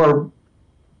was more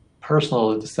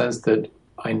personal in the sense that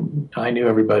I knew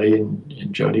everybody,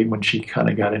 and Jody, when she kind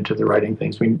of got into the writing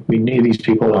things, we knew these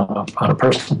people on a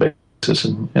personal basis,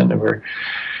 and they were,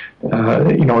 we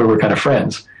were kind of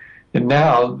friends. And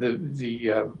now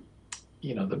the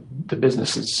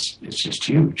business is just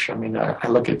huge. I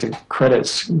look at the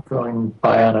credits going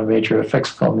by on a major effects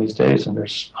film these days, and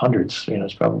there's hundreds.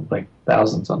 It's probably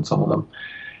thousands on some of them,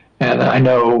 and I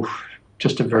know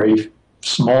just a very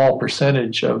small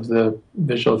percentage of the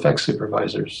visual effects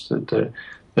supervisors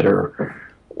that are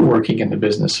working in the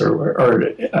business or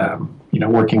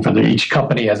working for each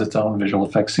company has its own visual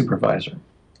effects supervisor.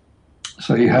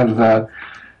 So you have the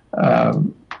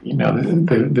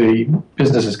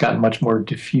business has gotten much more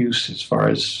diffuse as far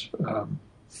as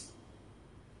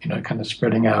kind of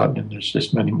spreading out, and there's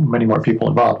just many more people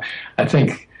involved. I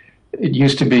think it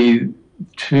used to be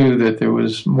too that there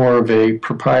was more of a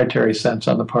proprietary sense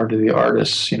on the part of the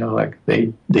artists, like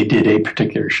they did a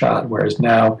particular shot, whereas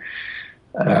now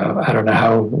I don't know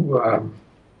how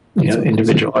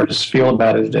individual artists feel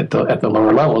about it at the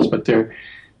lower levels, but they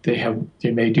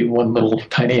may do one little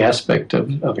tiny aspect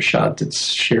of a shot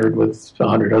that's shared with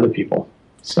 100 other people.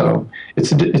 So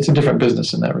it's a different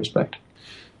business in that respect.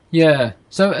 Yeah.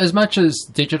 So as much as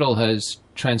digital has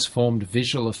transformed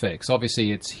visual effects,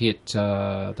 obviously it's hit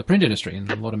the print industry, and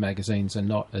a lot of magazines are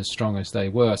not as strong as they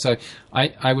were. So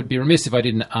I would be remiss if I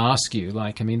didn't ask you,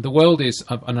 the world is,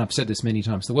 and I've said this many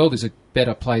times, the world is a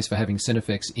better place for having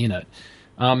Cinefex in it.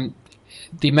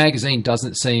 The magazine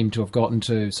doesn't seem to have gotten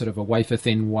to sort of a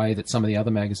wafer-thin way that some of the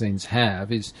other magazines have.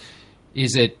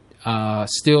 is it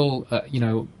still,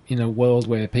 in a world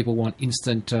where people want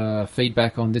instant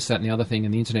feedback on this, that, and the other thing,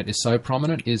 and the internet is so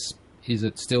prominent, is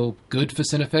it still good for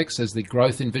Cinefex? Has the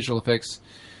growth in visual effects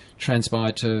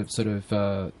transpired to sort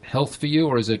of health for you,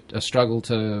 or is it a struggle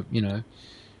to,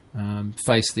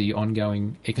 face the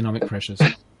ongoing economic pressures?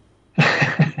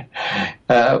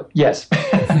 Yes.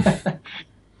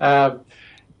 Well,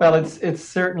 it's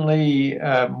certainly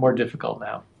more difficult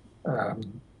now.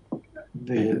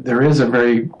 There is a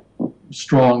very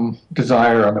strong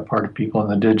desire on the part of people in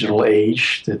the digital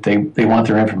age that they want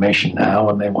their information now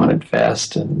and they want it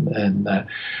fast. And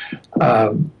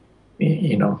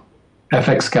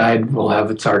FX Guide will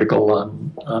have its article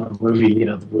on a movie,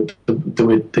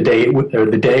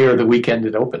 the day or the weekend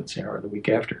it opens, or the week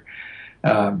after.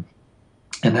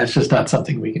 And that's just not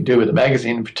something we can do with a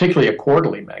magazine, and particularly a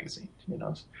quarterly magazine.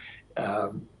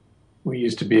 We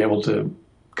used to be able to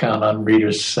count on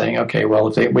readers saying, okay, well,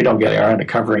 if we don't get around to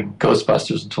covering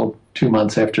Ghostbusters until 2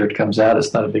 months after it comes out,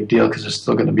 it's not a big deal because there's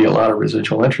still going to be a lot of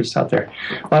residual interest out there.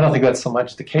 Well, I don't think that's so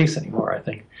much the case anymore. I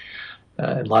think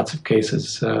in lots of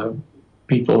cases,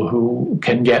 people who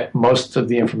can get most of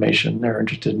the information they're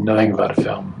interested in knowing about a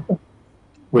film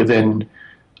within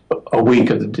a week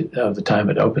of the time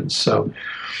it opens. So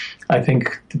I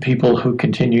think the people who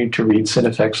continue to read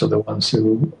Cinefex are the ones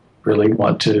who really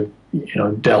want to,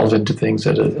 delve into things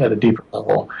at a deeper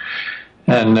level.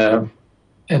 And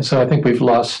so I think we've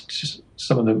lost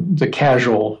some of the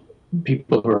casual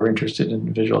people who are interested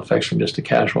in visual effects from just a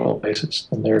casual basis,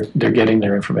 and they're getting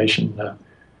their information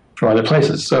from other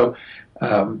places. So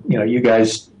you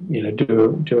guys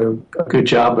do a good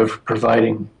job of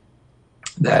providing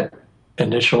that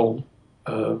initial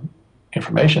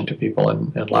information to people,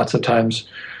 and lots of times,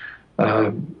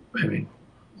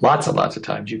 lots of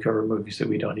times you cover movies that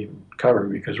we don't even cover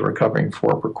because we're covering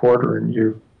 4 per quarter, and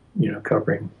you're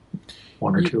covering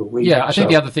 1 or 2 a week. Yeah, I think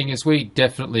the other thing is we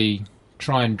definitely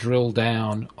try and drill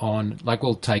down on, like,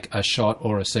 we'll take a shot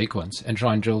or a sequence and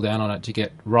try and drill down on it to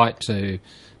get right to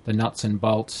the nuts and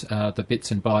bolts, the bits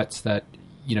and bytes that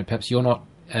perhaps you're not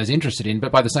as interested in.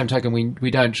 But by the same token, we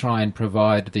don't try and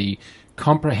provide the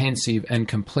comprehensive and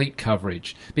complete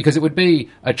coverage, because it would be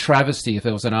a travesty if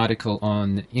there was an article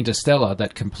on Interstellar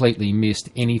that completely missed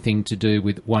anything to do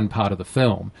with one part of the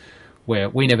film, where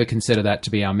we never consider that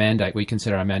to be our mandate. We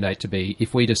consider our mandate to be,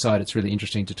 if we decide it's really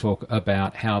interesting to talk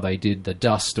about how they did the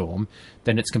dust storm,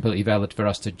 then it's completely valid for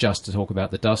us to talk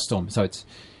about the dust storm. So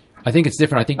I think it's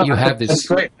different. I think you have this. That's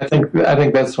great. I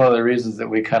think that's one of the reasons that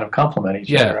we kind of complement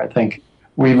each other. I think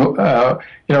we've,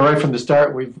 right from the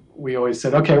start, we always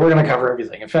said, okay, we're going to cover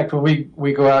everything. In fact, when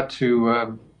we go out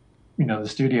to, the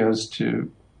studios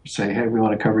to say, hey, we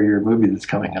want to cover your movie that's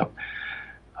coming up.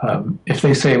 If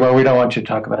they say, well, we don't want you to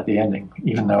talk about the ending,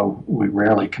 even though we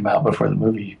rarely come out before the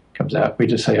movie comes out, we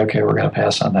just say, okay, we're going to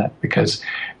pass on that, because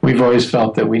we've always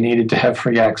felt that we needed to have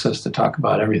free access to talk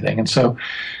about everything. And so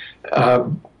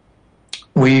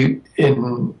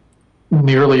in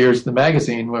the early years of the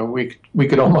magazine, where we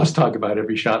could almost talk about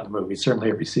every shot in the movie, certainly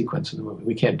every sequence in the movie.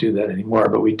 We can't do that anymore,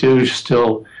 but we do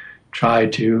still try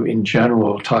to, in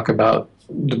general, talk about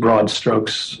the broad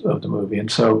strokes of the movie. And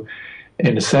so,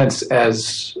 in a sense,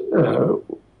 as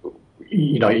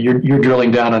you're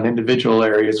drilling down on individual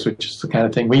areas, which is the kind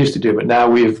of thing we used to do. But now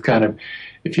we've kind of,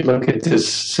 if you look at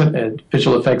this,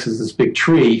 visual effects as this big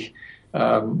tree.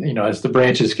 As the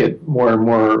branches get more and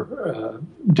more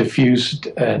diffused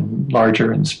and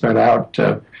larger and spread out,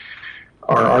 our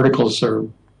articles are,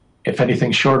 if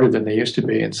anything, shorter than they used to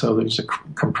be, and so there's a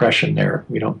compression there.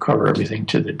 We don't cover everything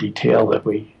to the detail that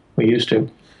we used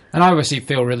to. And I obviously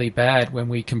feel really bad when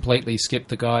we completely skip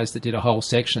the guys that did a whole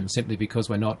section simply because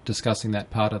we're not discussing that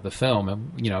part of the film.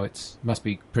 And, it must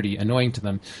be pretty annoying to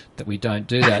them that we don't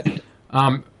do that.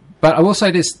 But I will say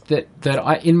this, that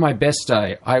I, in my best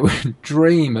day, I would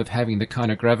dream of having the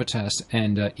kind of gravitas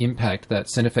and impact that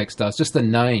Cinefex does, just the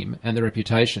name and the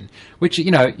reputation, which,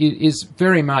 is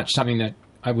very much something that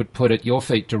I would put at your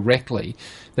feet directly,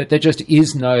 that there just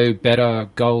is no better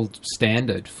gold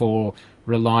standard for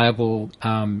reliable,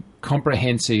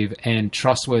 comprehensive and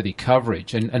trustworthy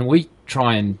coverage. And we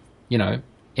try and,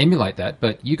 emulate that,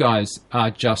 but you guys are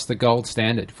just the gold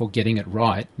standard for getting it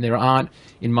right. And there aren't,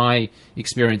 in my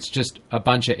experience, just a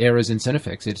bunch of errors in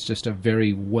Cinefex. It's just a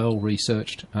very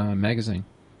well-researched magazine.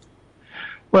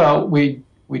 Well, we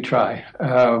try.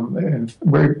 And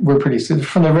we're pretty,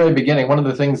 from the very beginning, one of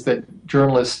the things that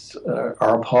journalists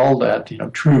are appalled at,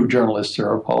 true journalists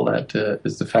are appalled at,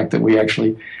 is the fact that we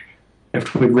actually,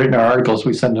 after we've written our articles,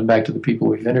 we send them back to the people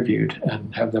we've interviewed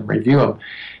and have them review them.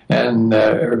 And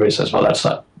everybody says, well, that's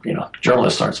not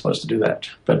journalists aren't supposed to do that.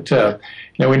 But,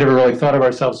 we never really thought of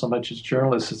ourselves so much as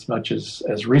journalists as much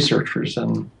as researchers.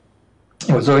 And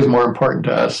it was always more important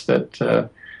to us that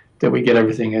we get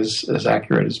everything as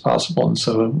accurate as possible. And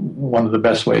so one of the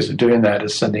best ways of doing that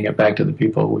is sending it back to the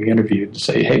people we interviewed and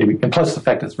say, hey, and plus the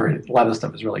fact that a lot of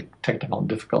stuff is really technical and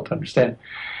difficult to understand,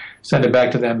 send it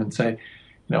back to them and say,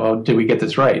 did we get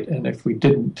this right? And if we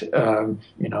didn't,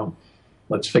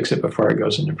 let's fix it before it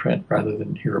goes into print rather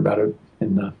than hear about it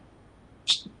in the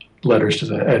letters to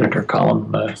the editor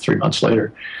column 3 months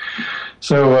later.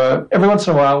 So every once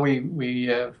in a while we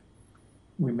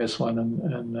miss one,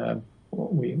 and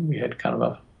we had kind of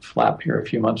a flap here a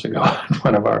few months ago in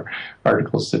one of our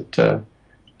articles that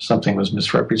something was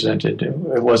misrepresented.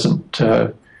 It wasn't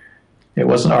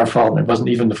our fault, and it wasn't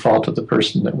even the fault of the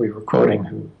person that we were quoting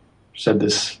who said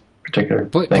this particular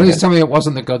thing. Please tell me it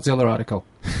wasn't the Godzilla article.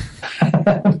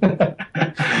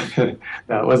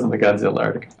 No, it wasn't the Godzilla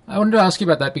article. I wanted to ask you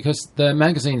about that because the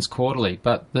magazine's quarterly,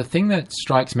 but the thing that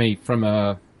strikes me from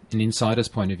an insider's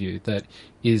point of view that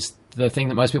is the thing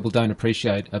that most people don't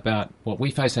appreciate about what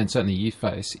we face, and certainly you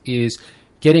face, is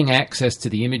getting access to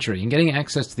the imagery, and getting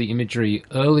access to the imagery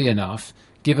early enough,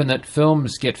 given that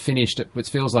films get finished at what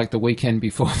feels like the weekend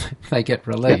before they get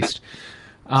released.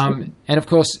 And of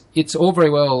course, it's all very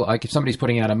well, like if somebody's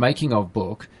putting out a making of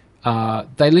book,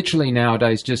 they literally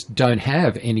nowadays just don't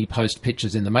have any post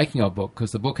pictures in the making of book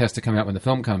because the book has to come out when the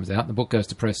film comes out. The book goes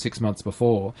to press 6 months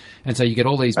before. And so you get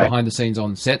all these behind the scenes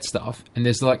on set stuff, and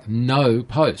there's like no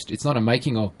post. It's not a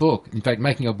making of book. In fact,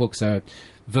 making of books are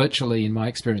virtually, in my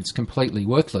experience, completely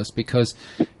worthless because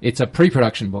it's a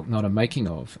pre-production book, not a making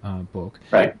of book.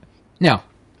 Right. Now,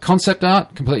 concept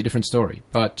art, completely different story.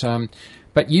 But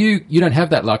you don't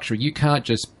have that luxury. You can't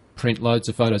just print loads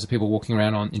of photos of people walking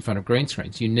around in front of green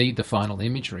screens. You need the final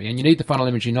imagery, and you need the final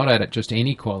imagery not at just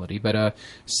any quality, but a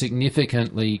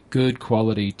significantly good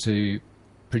quality to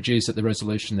produce at the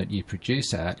resolution that you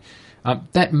produce at.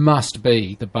 That must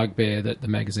be the bugbear that the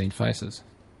magazine faces.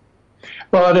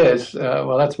 Well, it is.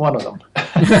 Well, that's one of them.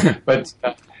 But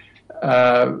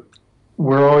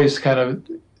we're always kind of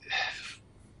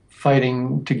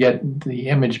fighting to get the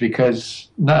image because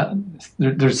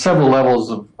there's several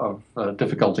levels of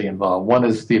difficulty involved. One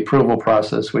is the approval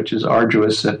process, which is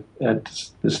arduous at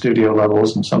the studio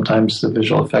levels and sometimes the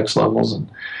visual effects levels and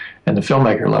the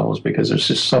filmmaker levels, because there's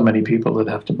just so many people that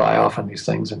have to buy off on these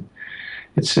things, and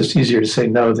it's just easier to say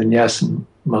no than yes in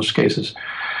most cases.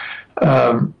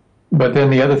 But then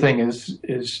the other thing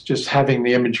is just having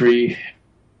the imagery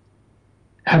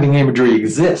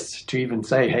exist to even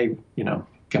say, hey,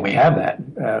 can we have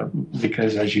that?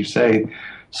 Because, as you say,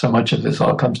 so much of this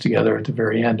all comes together at the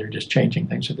very end. They're just changing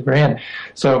things at the very end.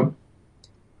 So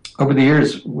over the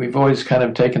years, we've always kind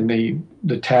of taken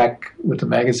the tack with the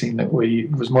magazine that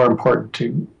it was more important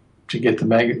to get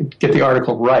the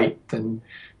article right than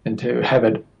to have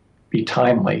it be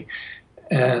timely.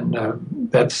 And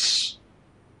that's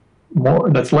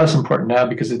less important now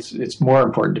because it's more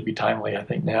important to be timely, I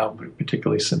think, now,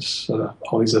 particularly since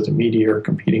all these other media are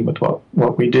competing with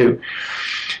what we do.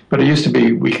 But it used to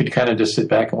be we could kind of just sit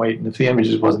back and wait, and if the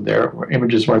images weren't there,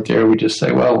 we just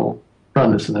say, well, we'll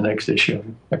run this in the next issue,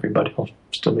 and everybody will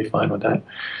still be fine with that.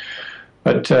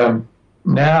 But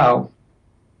now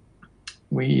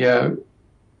I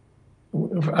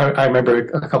remember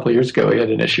a couple of years ago we had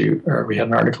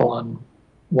an article on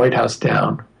White House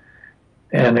Down.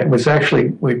 And it was actually,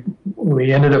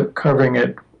 we ended up covering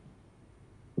it,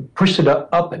 pushed it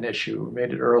up an issue,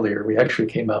 made it earlier. We actually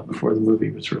came out before the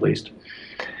movie was released.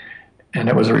 And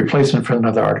it was a replacement for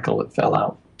another article that fell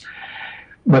out.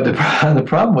 But the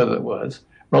problem with it was,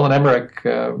 Roland Emmerich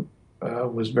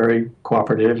was very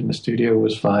cooperative, and the studio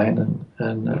was fine,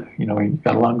 and he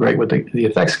got along great with the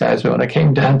effects guys. But when it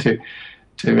came down to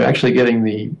actually getting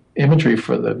the imagery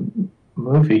for the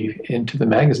movie into the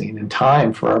magazine in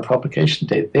time for our publication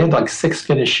date, they had like 6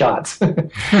 finished shots.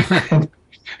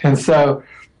 and so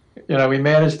we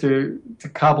managed to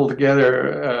cobble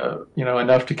together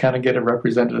enough to kind of get a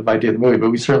representative idea of the movie, but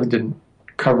we certainly didn't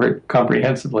cover it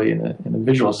comprehensively in a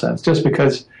visual sense, just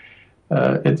because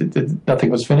nothing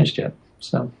was finished yet.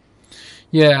 So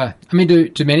yeah, I mean,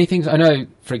 do many things, I know,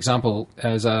 for example,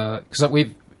 because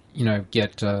we've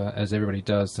get, as everybody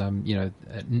does,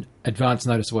 advance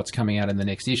notice of what's coming out in the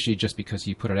next issue, just because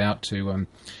you put it out to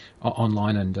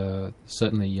online and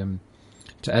certainly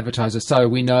to advertisers. So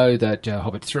we know that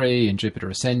Hobbit 3 and Jupiter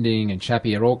Ascending and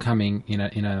Chappie are all coming in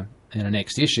a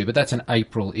next issue, but that's an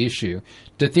April issue.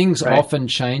 Do things often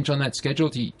change on that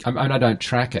schedule? I don't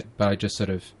track it, but I just sort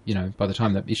of, by the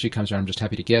time the issue comes around, I'm just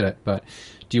happy to get it. But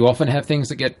do you often have things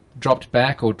that get dropped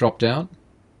back or dropped out?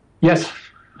 Yes.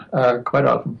 quite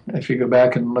often. If you go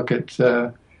back and look at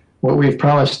what we've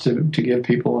promised to give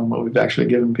people and what we've actually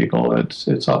given people,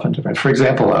 it's often different. For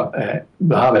example,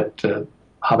 The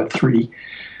Hobbit 3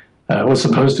 was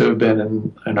supposed to have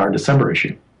been in our December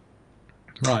issue.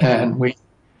 Right. And we,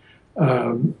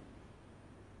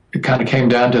 it kind of came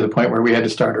down to the point where we had to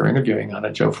start our interviewing on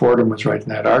it. Joe Fordham was writing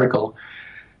that article.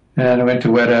 And I went to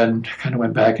Weta and kind of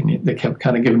went back, and they kept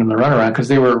kind of giving them the runaround because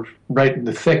they were right in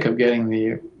the thick of getting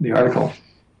the article,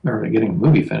 or getting the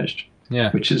movie finished.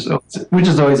 Yeah. Which is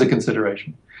always a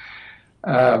consideration.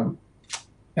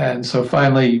 And so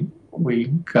finally, we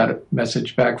got a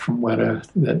message back from Weta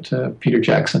that Peter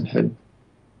Jackson had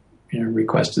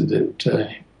requested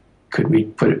that could we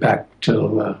put it back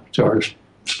to our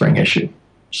spring issue.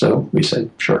 So we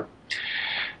said, sure.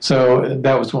 So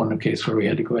that was one case where we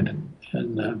had to go in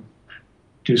and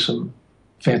do some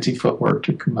fancy footwork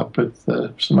to come up with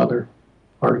some other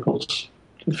articles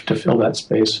to fill that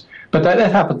space. But that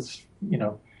happens,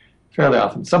 fairly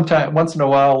often. Sometimes, once in a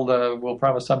while, we'll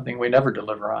promise something we never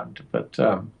deliver on, but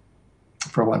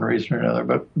for one reason or another.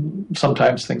 But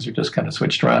sometimes things are just kind of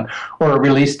switched around, or a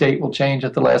release date will change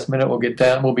at the last minute. We'll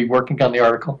be working on the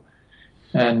article,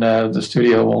 and the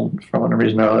studio will, for one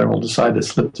reason or another, will decide to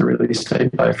slip the release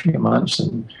date by a few months,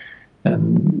 and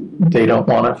they don't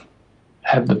want to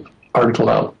have the article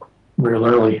out real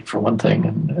early, for one thing,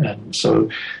 and so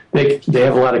they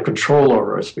have a lot of control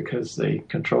over us because they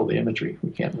control the imagery.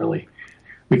 We can't really,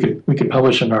 we could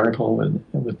publish an article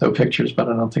with no pictures, but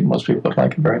I don't think most people would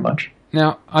like it very much.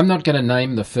 Now, I'm not going to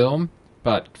name the film,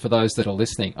 but for those that are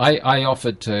listening, I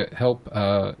offered to help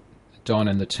Don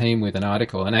and the team with an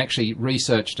article, and actually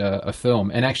researched a film,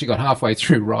 and actually got halfway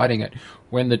through writing it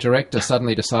when the director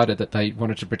suddenly decided that they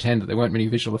wanted to pretend that there weren't many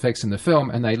visual effects in the film,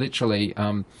 and they literally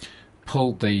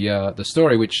pulled the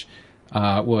story, which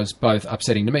was both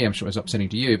upsetting to me, I'm sure it was upsetting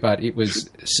to you, but it was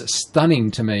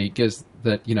stunning to me because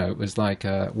that, it was like,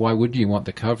 why would you want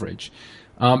the coverage?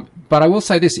 But I will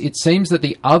say this, it seems that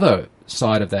the other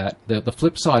side of that, the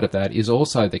flip side of that is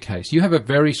also the case. You have a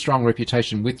very strong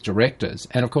reputation with directors,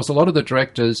 and of course a lot of the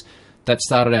directors that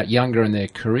started out younger in their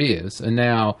careers are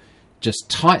now just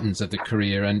titans of the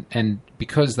career, and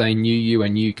because they knew you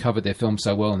and you covered their film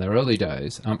so well in their early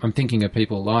days, I'm thinking of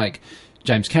people like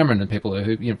James Cameron and people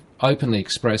who openly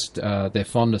expressed their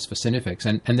fondness for Cinefex,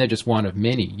 and they're just one of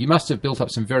many. You must have built up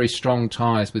some very strong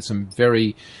ties with some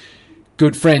very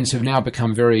good friends who've now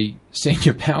become very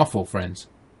senior, powerful friends.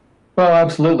 Well,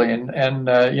 absolutely, and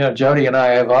Jody and I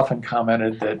have often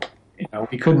commented that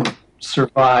we couldn't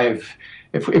survive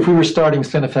if we were starting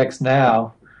Cinefex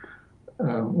now,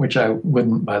 which I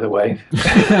wouldn't, by the way.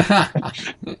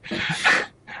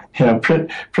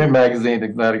 Print magazine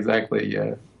is not exactly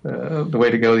the way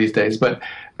to go these days. But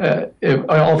if,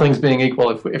 all things being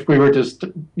equal, if we were just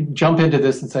jump into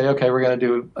this and say, okay, we're going to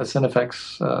do a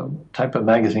Cinefex type of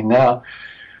magazine now,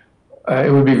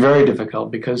 it would be very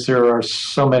difficult because there are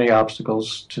so many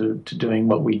obstacles to doing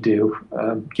what we do.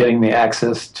 Getting the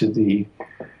access to the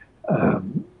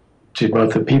to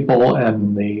both the people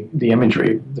and the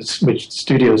imagery, which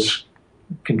studios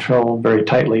control very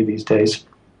tightly these days.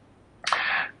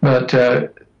 But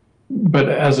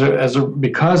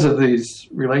because of these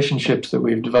relationships that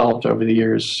we've developed over the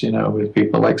years, with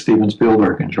people like Steven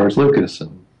Spielberg and George Lucas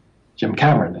and Jim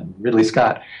Cameron and Ridley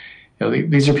Scott,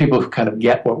 these are people who kind of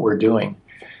get what we're doing,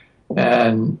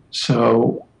 and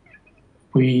so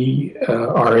we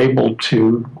are able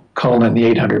to call in the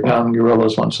 800-pound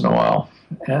gorillas once in a while,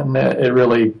 and it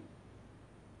really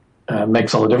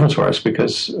makes all the difference for us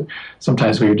because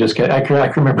sometimes we would just get. I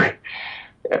can remember.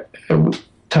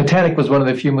 Titanic was one of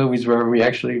the few movies where we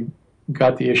actually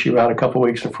got the issue out a couple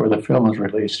weeks before the film was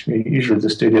released. Usually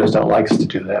the studios don't like us to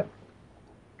do that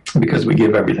because we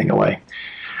give everything away.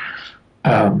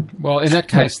 Well, in that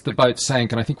case, the boat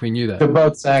sank, and I think we knew that. The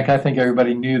boat sank. I think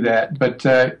everybody knew that. But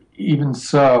even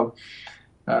so,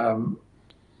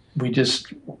 we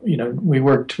just, we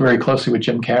worked very closely with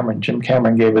Jim Cameron. Jim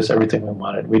Cameron gave us everything we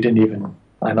wanted. We didn't even,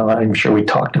 I'm not even sure we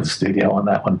talked to the studio on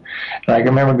that one. And I can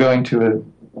remember going to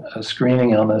a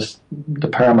screening on the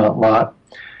Paramount lot,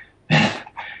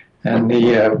 and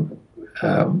the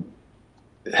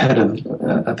head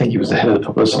of, I think he was the head of the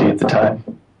publicity at the time,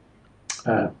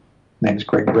 name's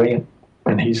Greg Brilliant,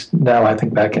 and he's now, I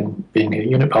think, back in being a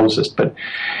unit publicist, but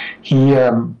he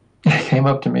came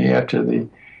up to me after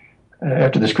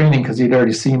the screening because he'd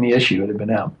already seen the issue. It had been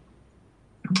out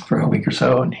for a week or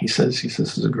so, and he says,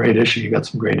 this is a great issue. You got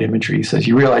some great imagery. He says,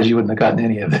 you realize you wouldn't have gotten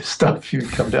any of this stuff if you'd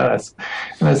come to us.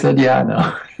 And I said, yeah, I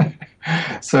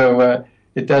know. So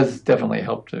it does definitely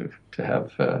help to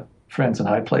have friends in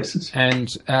high places. And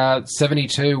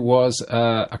 72 was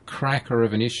a cracker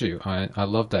of an issue. I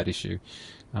loved that issue.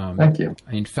 Thank you.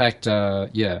 In fact, I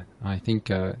think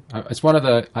it's one of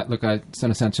the... Look, I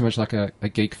don't sound too much like a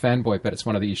geek fanboy, but it's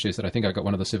one of the issues that I think I got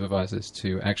one of the supervisors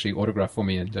to actually autograph for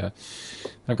me. And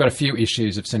I've got a few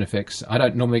issues of Cinefex. I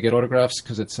don't normally get autographs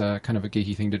because it's kind of a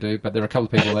geeky thing to do, but there are a couple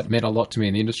of people that meant a lot to me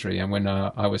in the industry. And when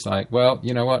I was like, well,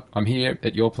 you know what? I'm here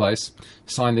at your place.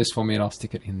 Sign this for me and I'll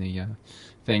stick it in the...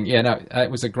 thing. Yeah, no, it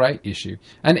was a great issue.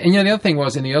 And the other thing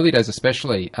was, in the early days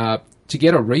especially, to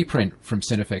get a reprint from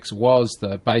Cinefex was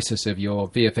the basis of your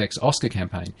VFX Oscar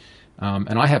campaign.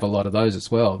 And I have a lot of those as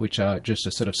well, which are just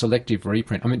a sort of selective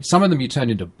reprint. I mean, some of them you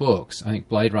turn into books. I think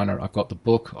Blade Runner I've got the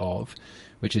book of,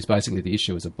 which is basically the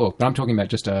issue as a book. But I'm talking about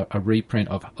just a reprint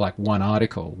of like one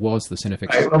article was the Cinefex.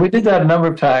 Right. Well, we did that a number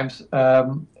of times.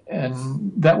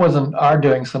 And that wasn't our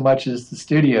doing so much as the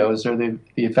studios or the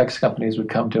effects companies would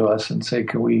come to us and say,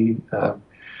 "Can we,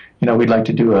 we'd like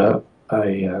to do a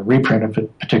reprint of a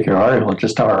particular article,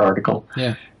 just our article.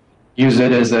 Yeah. Use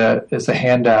it as a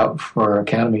handout for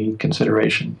Academy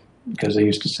consideration," because they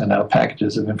used to send out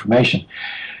packages of information.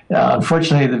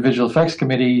 Unfortunately, the Visual Effects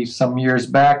Committee some years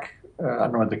back, I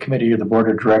don't know, the committee or the board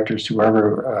of directors,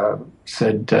 whoever,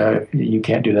 said you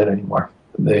can't do that anymore.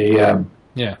 They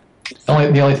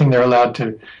The only thing they're allowed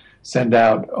to send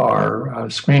out are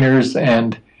screeners,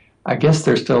 and I guess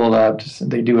they're still allowed to.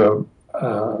 They do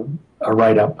a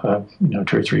write-up,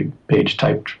 2 or 3 page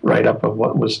typed write-up of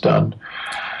what was done,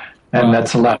 and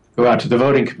that's allowed to go out to the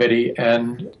voting committee.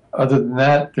 And other than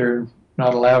that, they're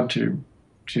not allowed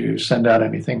to send out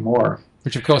anything more.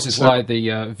 Which, of course, is why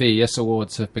the VES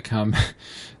awards have become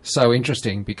so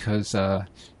interesting, because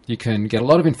you can get a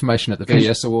lot of information at the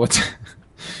VES awards.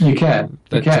 You can.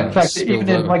 In fact, even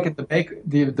at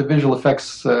the visual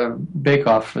effects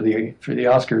bake-off for the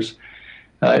Oscars,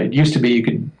 it used to be you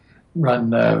could run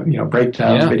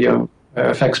breakdowns, video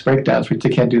effects breakdowns, which they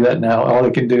can't do that now. All they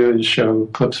can do is show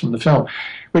clips from the film,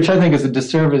 which I think is a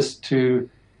disservice to.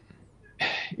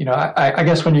 I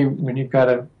guess when you've got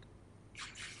 400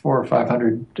 or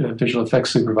 500 visual effects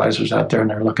supervisors out there and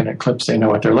they're looking at clips, they know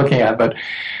what they're looking at. But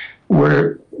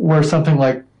where something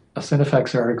like a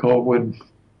Cinefex article would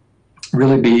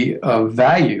really be of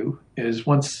value is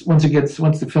once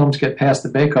the films get past the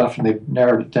bake-off, and they've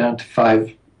narrowed it down to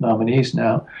 5 nominees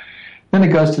now, then it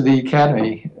goes to the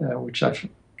Academy, which I can't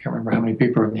remember how many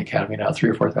people are in the Academy now, 3,000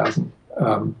 or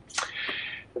 4,000.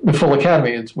 The full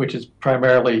Academy, which is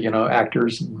primarily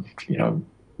actors and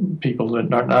people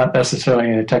that are not necessarily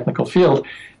in a technical field,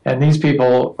 and these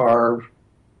people are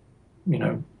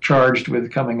charged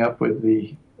with coming up with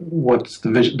what's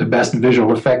the best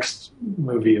visual effects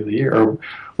movie of the year, or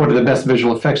what are the best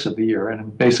visual effects of the year.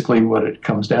 And basically what it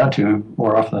comes down to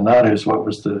more often than not is what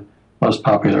was the most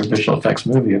popular visual effects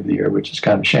movie of the year, which is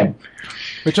kind of a shame.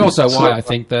 Which also why I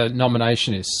think the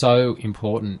nomination is so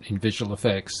important in visual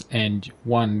effects, and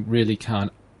one really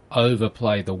can't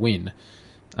overplay the win.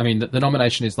 I mean, the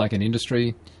nomination is like an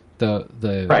industry. The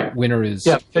right. winner is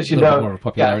a little bit more of a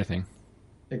popularity thing.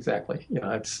 Exactly.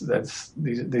 That's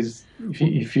these.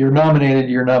 If you're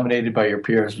nominated by your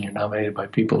peers, and you're nominated by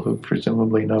people who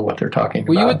presumably know what they're talking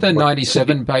about. Were you at the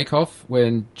 '97 Bake Off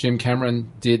when Jim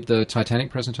Cameron did the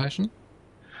Titanic presentation?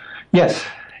 Yes.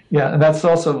 Yeah, and that's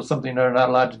also something they're not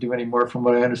allowed to do anymore, from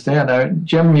what I understand.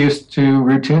 Jim used to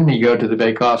routinely go to the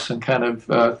Bake Offs and kind of,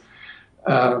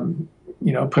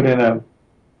 put in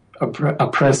a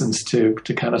presence to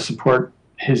kind of support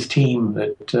his team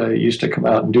that used to come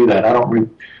out and do that. I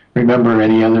don't remember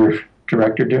any other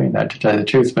director doing that, to tell you the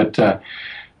truth, but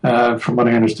from what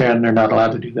I understand, they're not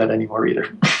allowed to do that anymore either.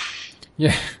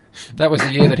 Yeah, that was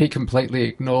the year that he completely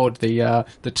ignored the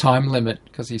time limit,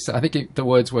 because I think the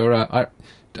words were,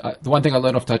 the one thing I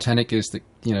learned off Titanic is that,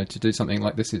 to do something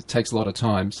like this, it takes a lot of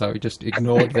time, so he just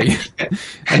ignored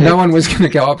and no one was going to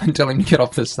go up and tell him to get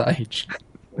off the stage.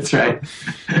 That's right.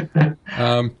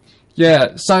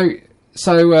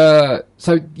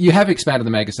 So you have expanded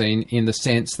the magazine in the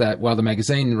sense that while the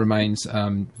magazine remains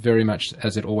very much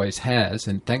as it always has,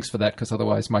 and thanks for that, because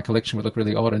otherwise my collection would look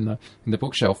really odd in the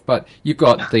bookshelf. But you've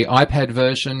got the iPad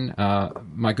version.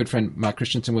 My good friend Mark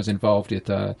Christensen was involved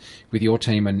with your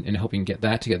team in helping get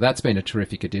that together. That's been a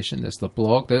terrific addition. There's the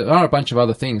blog. There are a bunch of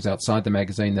other things outside the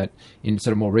magazine that in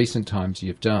sort of more recent times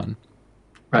you've done.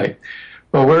 Right.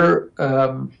 Well, we're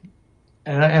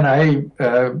and I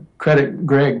credit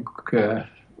Greg,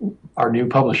 our new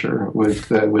publisher,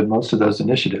 with most of those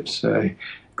initiatives.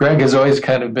 Greg has always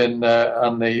kind of been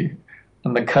on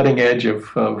the cutting edge of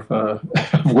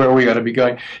where we ought to be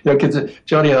going.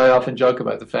 Jody and I often joke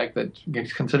about the fact that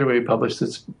considering we published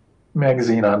this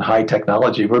magazine on high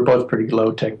technology. We're both pretty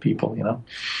low tech people, you know.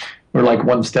 We're like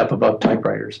one step above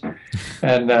typewriters.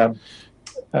 And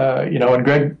you know, when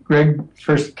Greg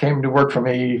first came to work for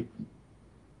me,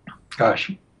 gosh,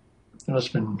 it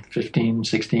must have been 15,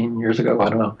 16 years ago. I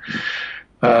don't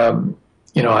know.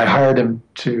 You know, I hired him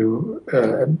to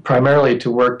primarily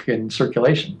to work in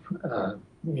circulation.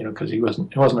 You know, because he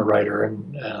wasn't a writer,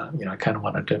 and you know, I kind of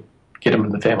wanted to get him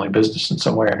in the family business in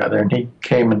some way or another. And he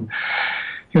came and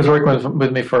he was working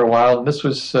with me for a while. And this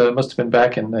was must have been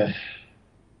back in the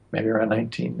maybe around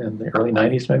in the early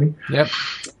 90s, maybe. Yep.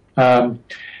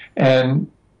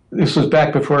 And this was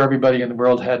back before everybody in the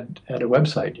world had a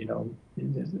website. You know,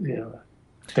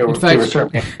 there were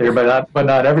certainly there, but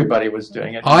not everybody was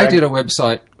doing it. I did a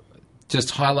website just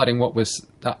highlighting what was.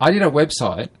 I did a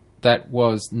website that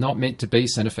was not meant to be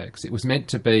Cinefex. It was meant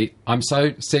to be, I'm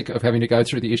so sick of having to go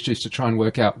through the issues to try and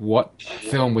work out what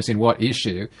film was in what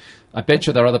issue. I bet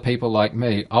you there are other people like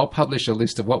me. I'll publish a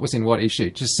list of what was in what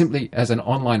issue, just simply as an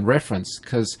online reference,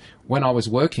 because when I was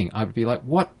working, I would be like,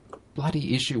 what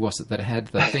bloody issue was it that had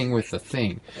the thing with the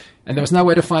thing? And there was no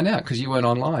way to find out because you weren't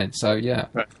online. So, yeah.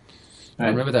 Right. I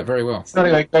remember that very well. So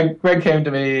anyway, Greg came to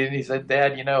me and he said,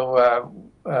 Dad, you know,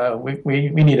 we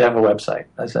need to have a website.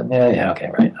 I said, yeah,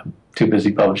 okay, right. I'm too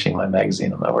busy publishing my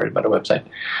magazine. I'm not worried about a website.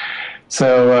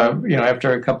 So, you know,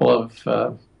 after a couple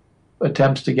of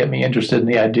attempts to get me interested in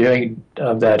the idea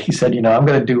of that, he said, you know, I'm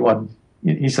going to do one.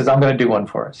 He says, I'm going to do one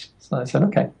for us. So I said,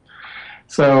 okay.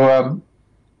 So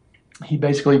he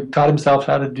basically taught himself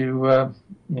how to do,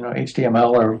 you know,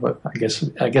 HTML or what, I guess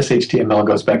HTML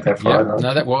goes back that far. Yeah,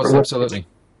 no, that was absolutely.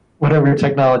 Whatever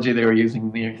technology they were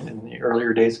using in the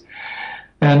earlier days.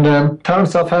 And taught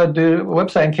himself how to do a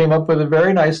website and came up with a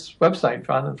very nice website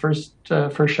on the first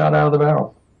shot out of the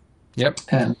barrel. Yep.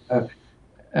 And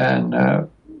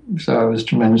so I was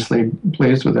tremendously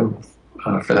pleased with him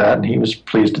for that, and he was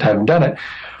pleased at having done it.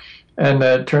 And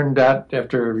it turned out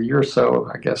after a year or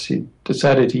so, I guess he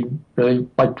decided he really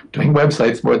liked doing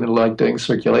websites more than he liked doing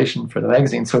circulation for the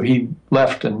magazine. So he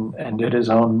left and did his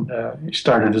own, he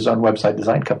started his own website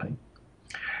design company.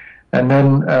 And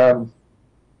then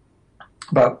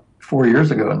about 4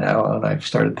 years ago now, and I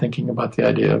started thinking about the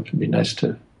idea of it'd be nice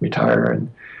to retire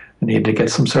and I needed to get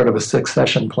some sort of a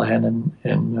succession plan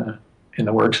in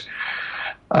the works.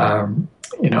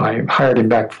 You know, I hired him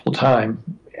back full time.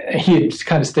 He had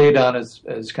kind of stayed on as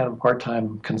kind of a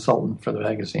part-time consultant for the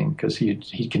magazine because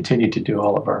he continued to do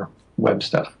all of our web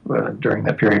stuff during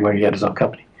that period when he had his own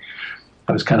company.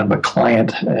 I was kind of a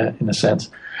client in a sense.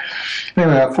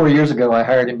 Anyway, about 4 years ago, I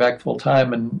hired him back full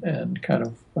time and kind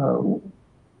of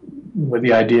with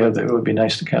the idea that it would be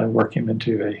nice to kind of work him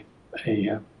into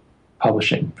a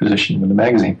publishing position with the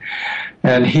magazine.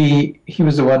 And he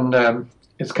was the one.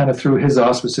 It's kind of through his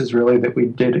auspices, really, that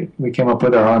we came up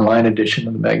with our online edition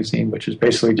of the magazine, which is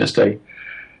basically just a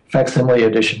facsimile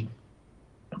edition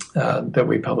that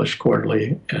we publish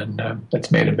quarterly, and that's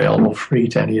made available free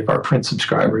to any of our print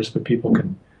subscribers, but people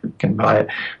can buy it.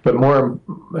 But more,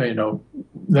 you know,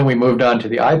 then we moved on to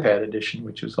the iPad edition,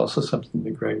 which was also something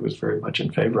that Greg was very much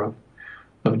in favor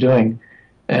of doing,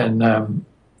 and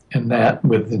that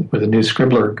with the new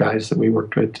Scribbler guys that we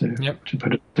worked with to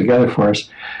put it together for us.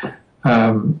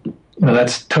 You know,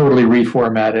 that's totally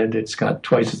reformatted. It's got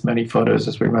twice as many photos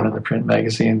as we run in the print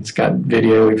magazine. It's got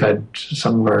video. We've had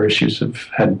some of our issues have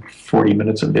had 40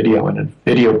 minutes of video in it,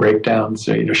 video breakdowns,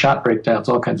 shot breakdowns,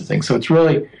 all kinds of things. So it's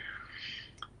really,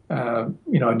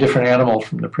 you know, a different animal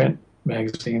from the print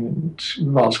magazine. It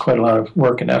involves quite a lot of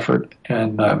work and effort,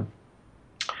 and a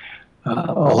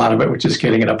lot of it was just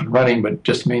getting it up and running, but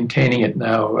just maintaining it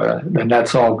now. And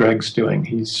that's all Greg's doing.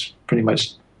 He's pretty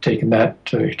much taken that.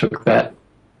 He took that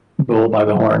bull by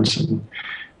the horns,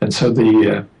 and so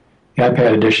the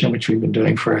iPad edition, which we've been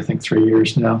doing for I think 3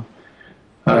 years now,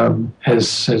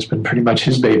 has been pretty much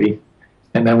his baby.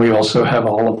 And then we also have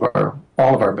all of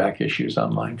our back issues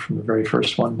online from the very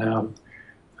first one now,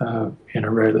 in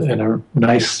a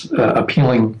nice,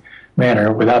 appealing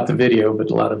manner without the video,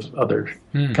 but a lot of other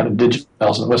kind of digital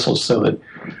bells and whistles, so that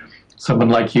someone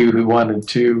like you who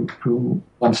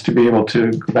wants to be able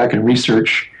to go back and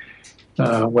research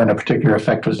when a particular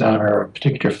effect was done or a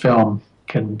particular film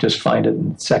can just find it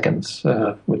in seconds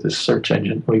with this search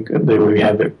engine we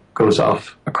have. It goes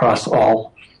off across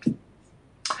all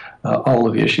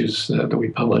of the issues that we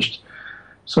published.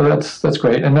 So that's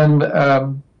great. And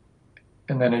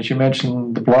then as you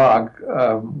mentioned, the blog,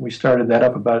 we started that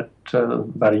up about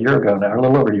a year ago now, or a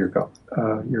little over a year ago,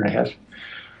 year and a half.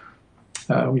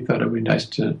 We thought it would be nice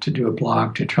to do a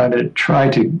blog to try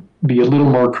to be a little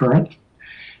more current,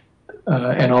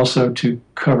 and also to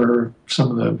cover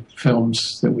some of the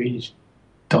films that we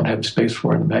don't have space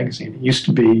for in the magazine. It used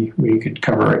to be we could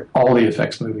cover all the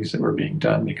effects movies that were being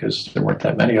done because there weren't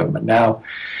that many of them, and now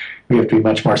we have to be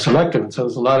much more selective. And so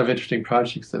there's a lot of interesting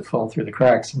projects that fall through the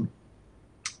cracks.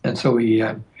 And so we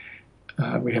have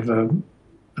a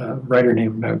writer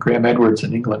named Graham Edwards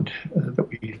in England that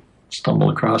we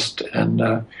stumbled across,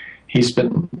 and he's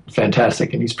been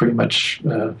fantastic, and he's pretty much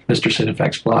Mr.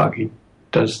 Cinefex blog. He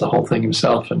does the whole thing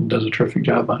himself and does a terrific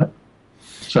job on it.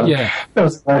 So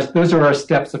those are our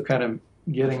steps of kind of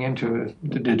getting into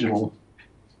the digital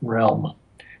realm.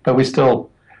 But we still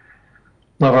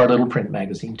love our little print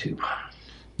magazine too.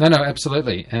 No,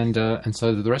 absolutely, and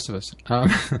so do the rest of us.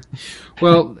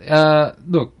 Well,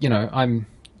 look, I'm,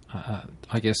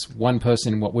 I guess, one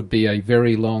person in what would be a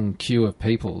very long queue of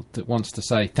people that wants to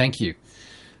say thank you,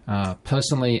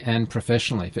 personally and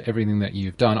professionally, for everything that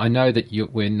you've done. I know that you're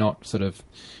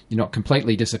not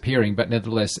completely disappearing, but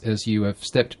nevertheless, as you have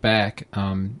stepped back,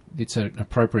 it's an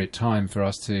appropriate time for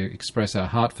us to express our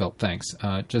heartfelt thanks,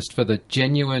 just for the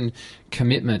genuine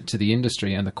commitment to the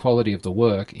industry and the quality of the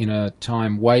work in a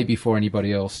time way before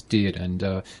anybody else did.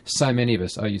 And so many of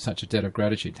us owe you such a debt of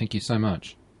gratitude. Thank you so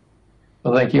much.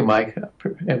 Well, thank you, Mike.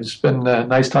 It's been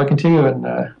nice talking to you, and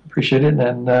appreciate it.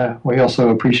 And we also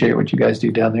appreciate what you guys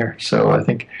do down there. So I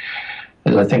think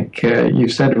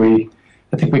you've said,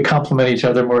 I think we complement each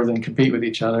other more than compete with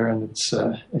each other, and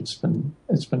it's been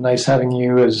nice having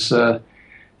you as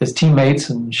teammates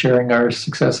and sharing our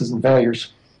successes and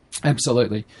failures.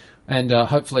 Absolutely. And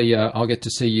hopefully I'll get to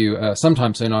see you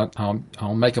sometime soon.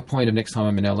 I'll make a point of next time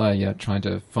I'm in LA trying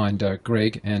to find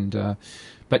Greg. And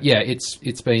but yeah,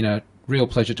 it's been a real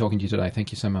pleasure talking to you today.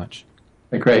 Thank you so much.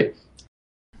 Great.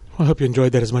 Well, I hope you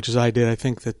enjoyed that as much as I did. I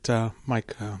think that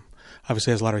Mike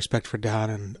obviously has a lot of respect for Don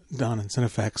and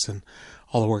Cinefex and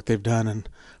all the work they've done, and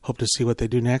hope to see what they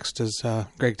do next as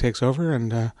Greg takes over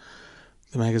and the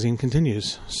magazine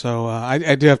continues. So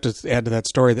I do have to add to that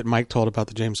story that Mike told about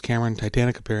the James Cameron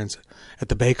Titanic appearance at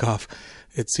the Bake Off.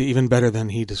 It's even better than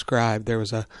he described. There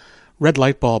was a red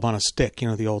light bulb on a stick,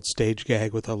 the old stage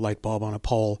gag with a light bulb on a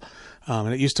pole,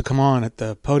 and it used to come on at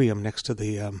the podium next to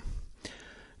the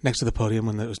podium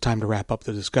when it was time to wrap up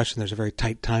the discussion. There's a very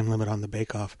tight time limit on the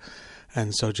Bake Off,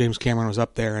 and so James Cameron was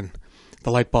up there, and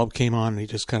the light bulb came on, and he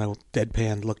just kind of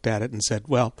deadpanned, looked at it, and said,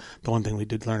 "Well, the one thing we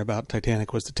did learn about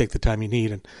Titanic was to take the time you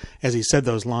need." And as he said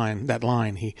that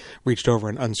line, he reached over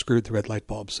and unscrewed the red light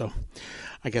bulb. So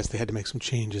I guess they had to make some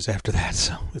changes after that.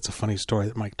 So it's a funny story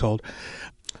that Mike told.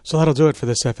 So that'll do it for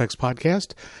this FX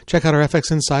podcast. Check out our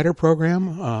FX Insider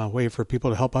program, a way for people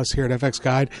to help us here at FX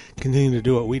Guide continue to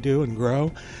do what we do and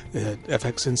grow. The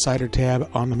FX Insider tab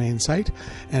on the main site.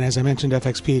 And as I mentioned,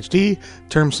 FX PhD,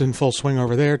 terms in full swing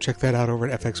over there. Check that out over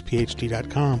at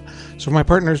fxphd.com. So for my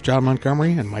partners, John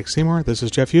Montgomery and Mike Seymour, this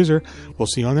is Jeff User. We'll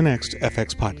see you on the next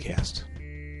FX podcast.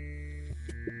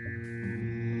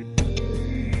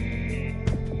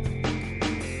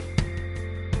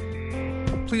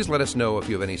 Please let us know if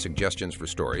you have any suggestions for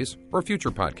stories or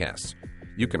future podcasts.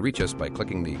 You can reach us by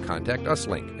clicking the Contact Us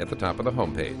link at the top of the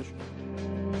homepage.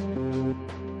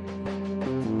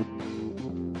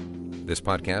 This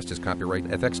podcast is copyright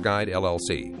FX Guide,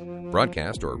 LLC.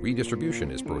 Broadcast or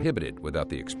redistribution is prohibited without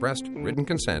the expressed written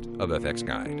consent of FX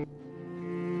Guide.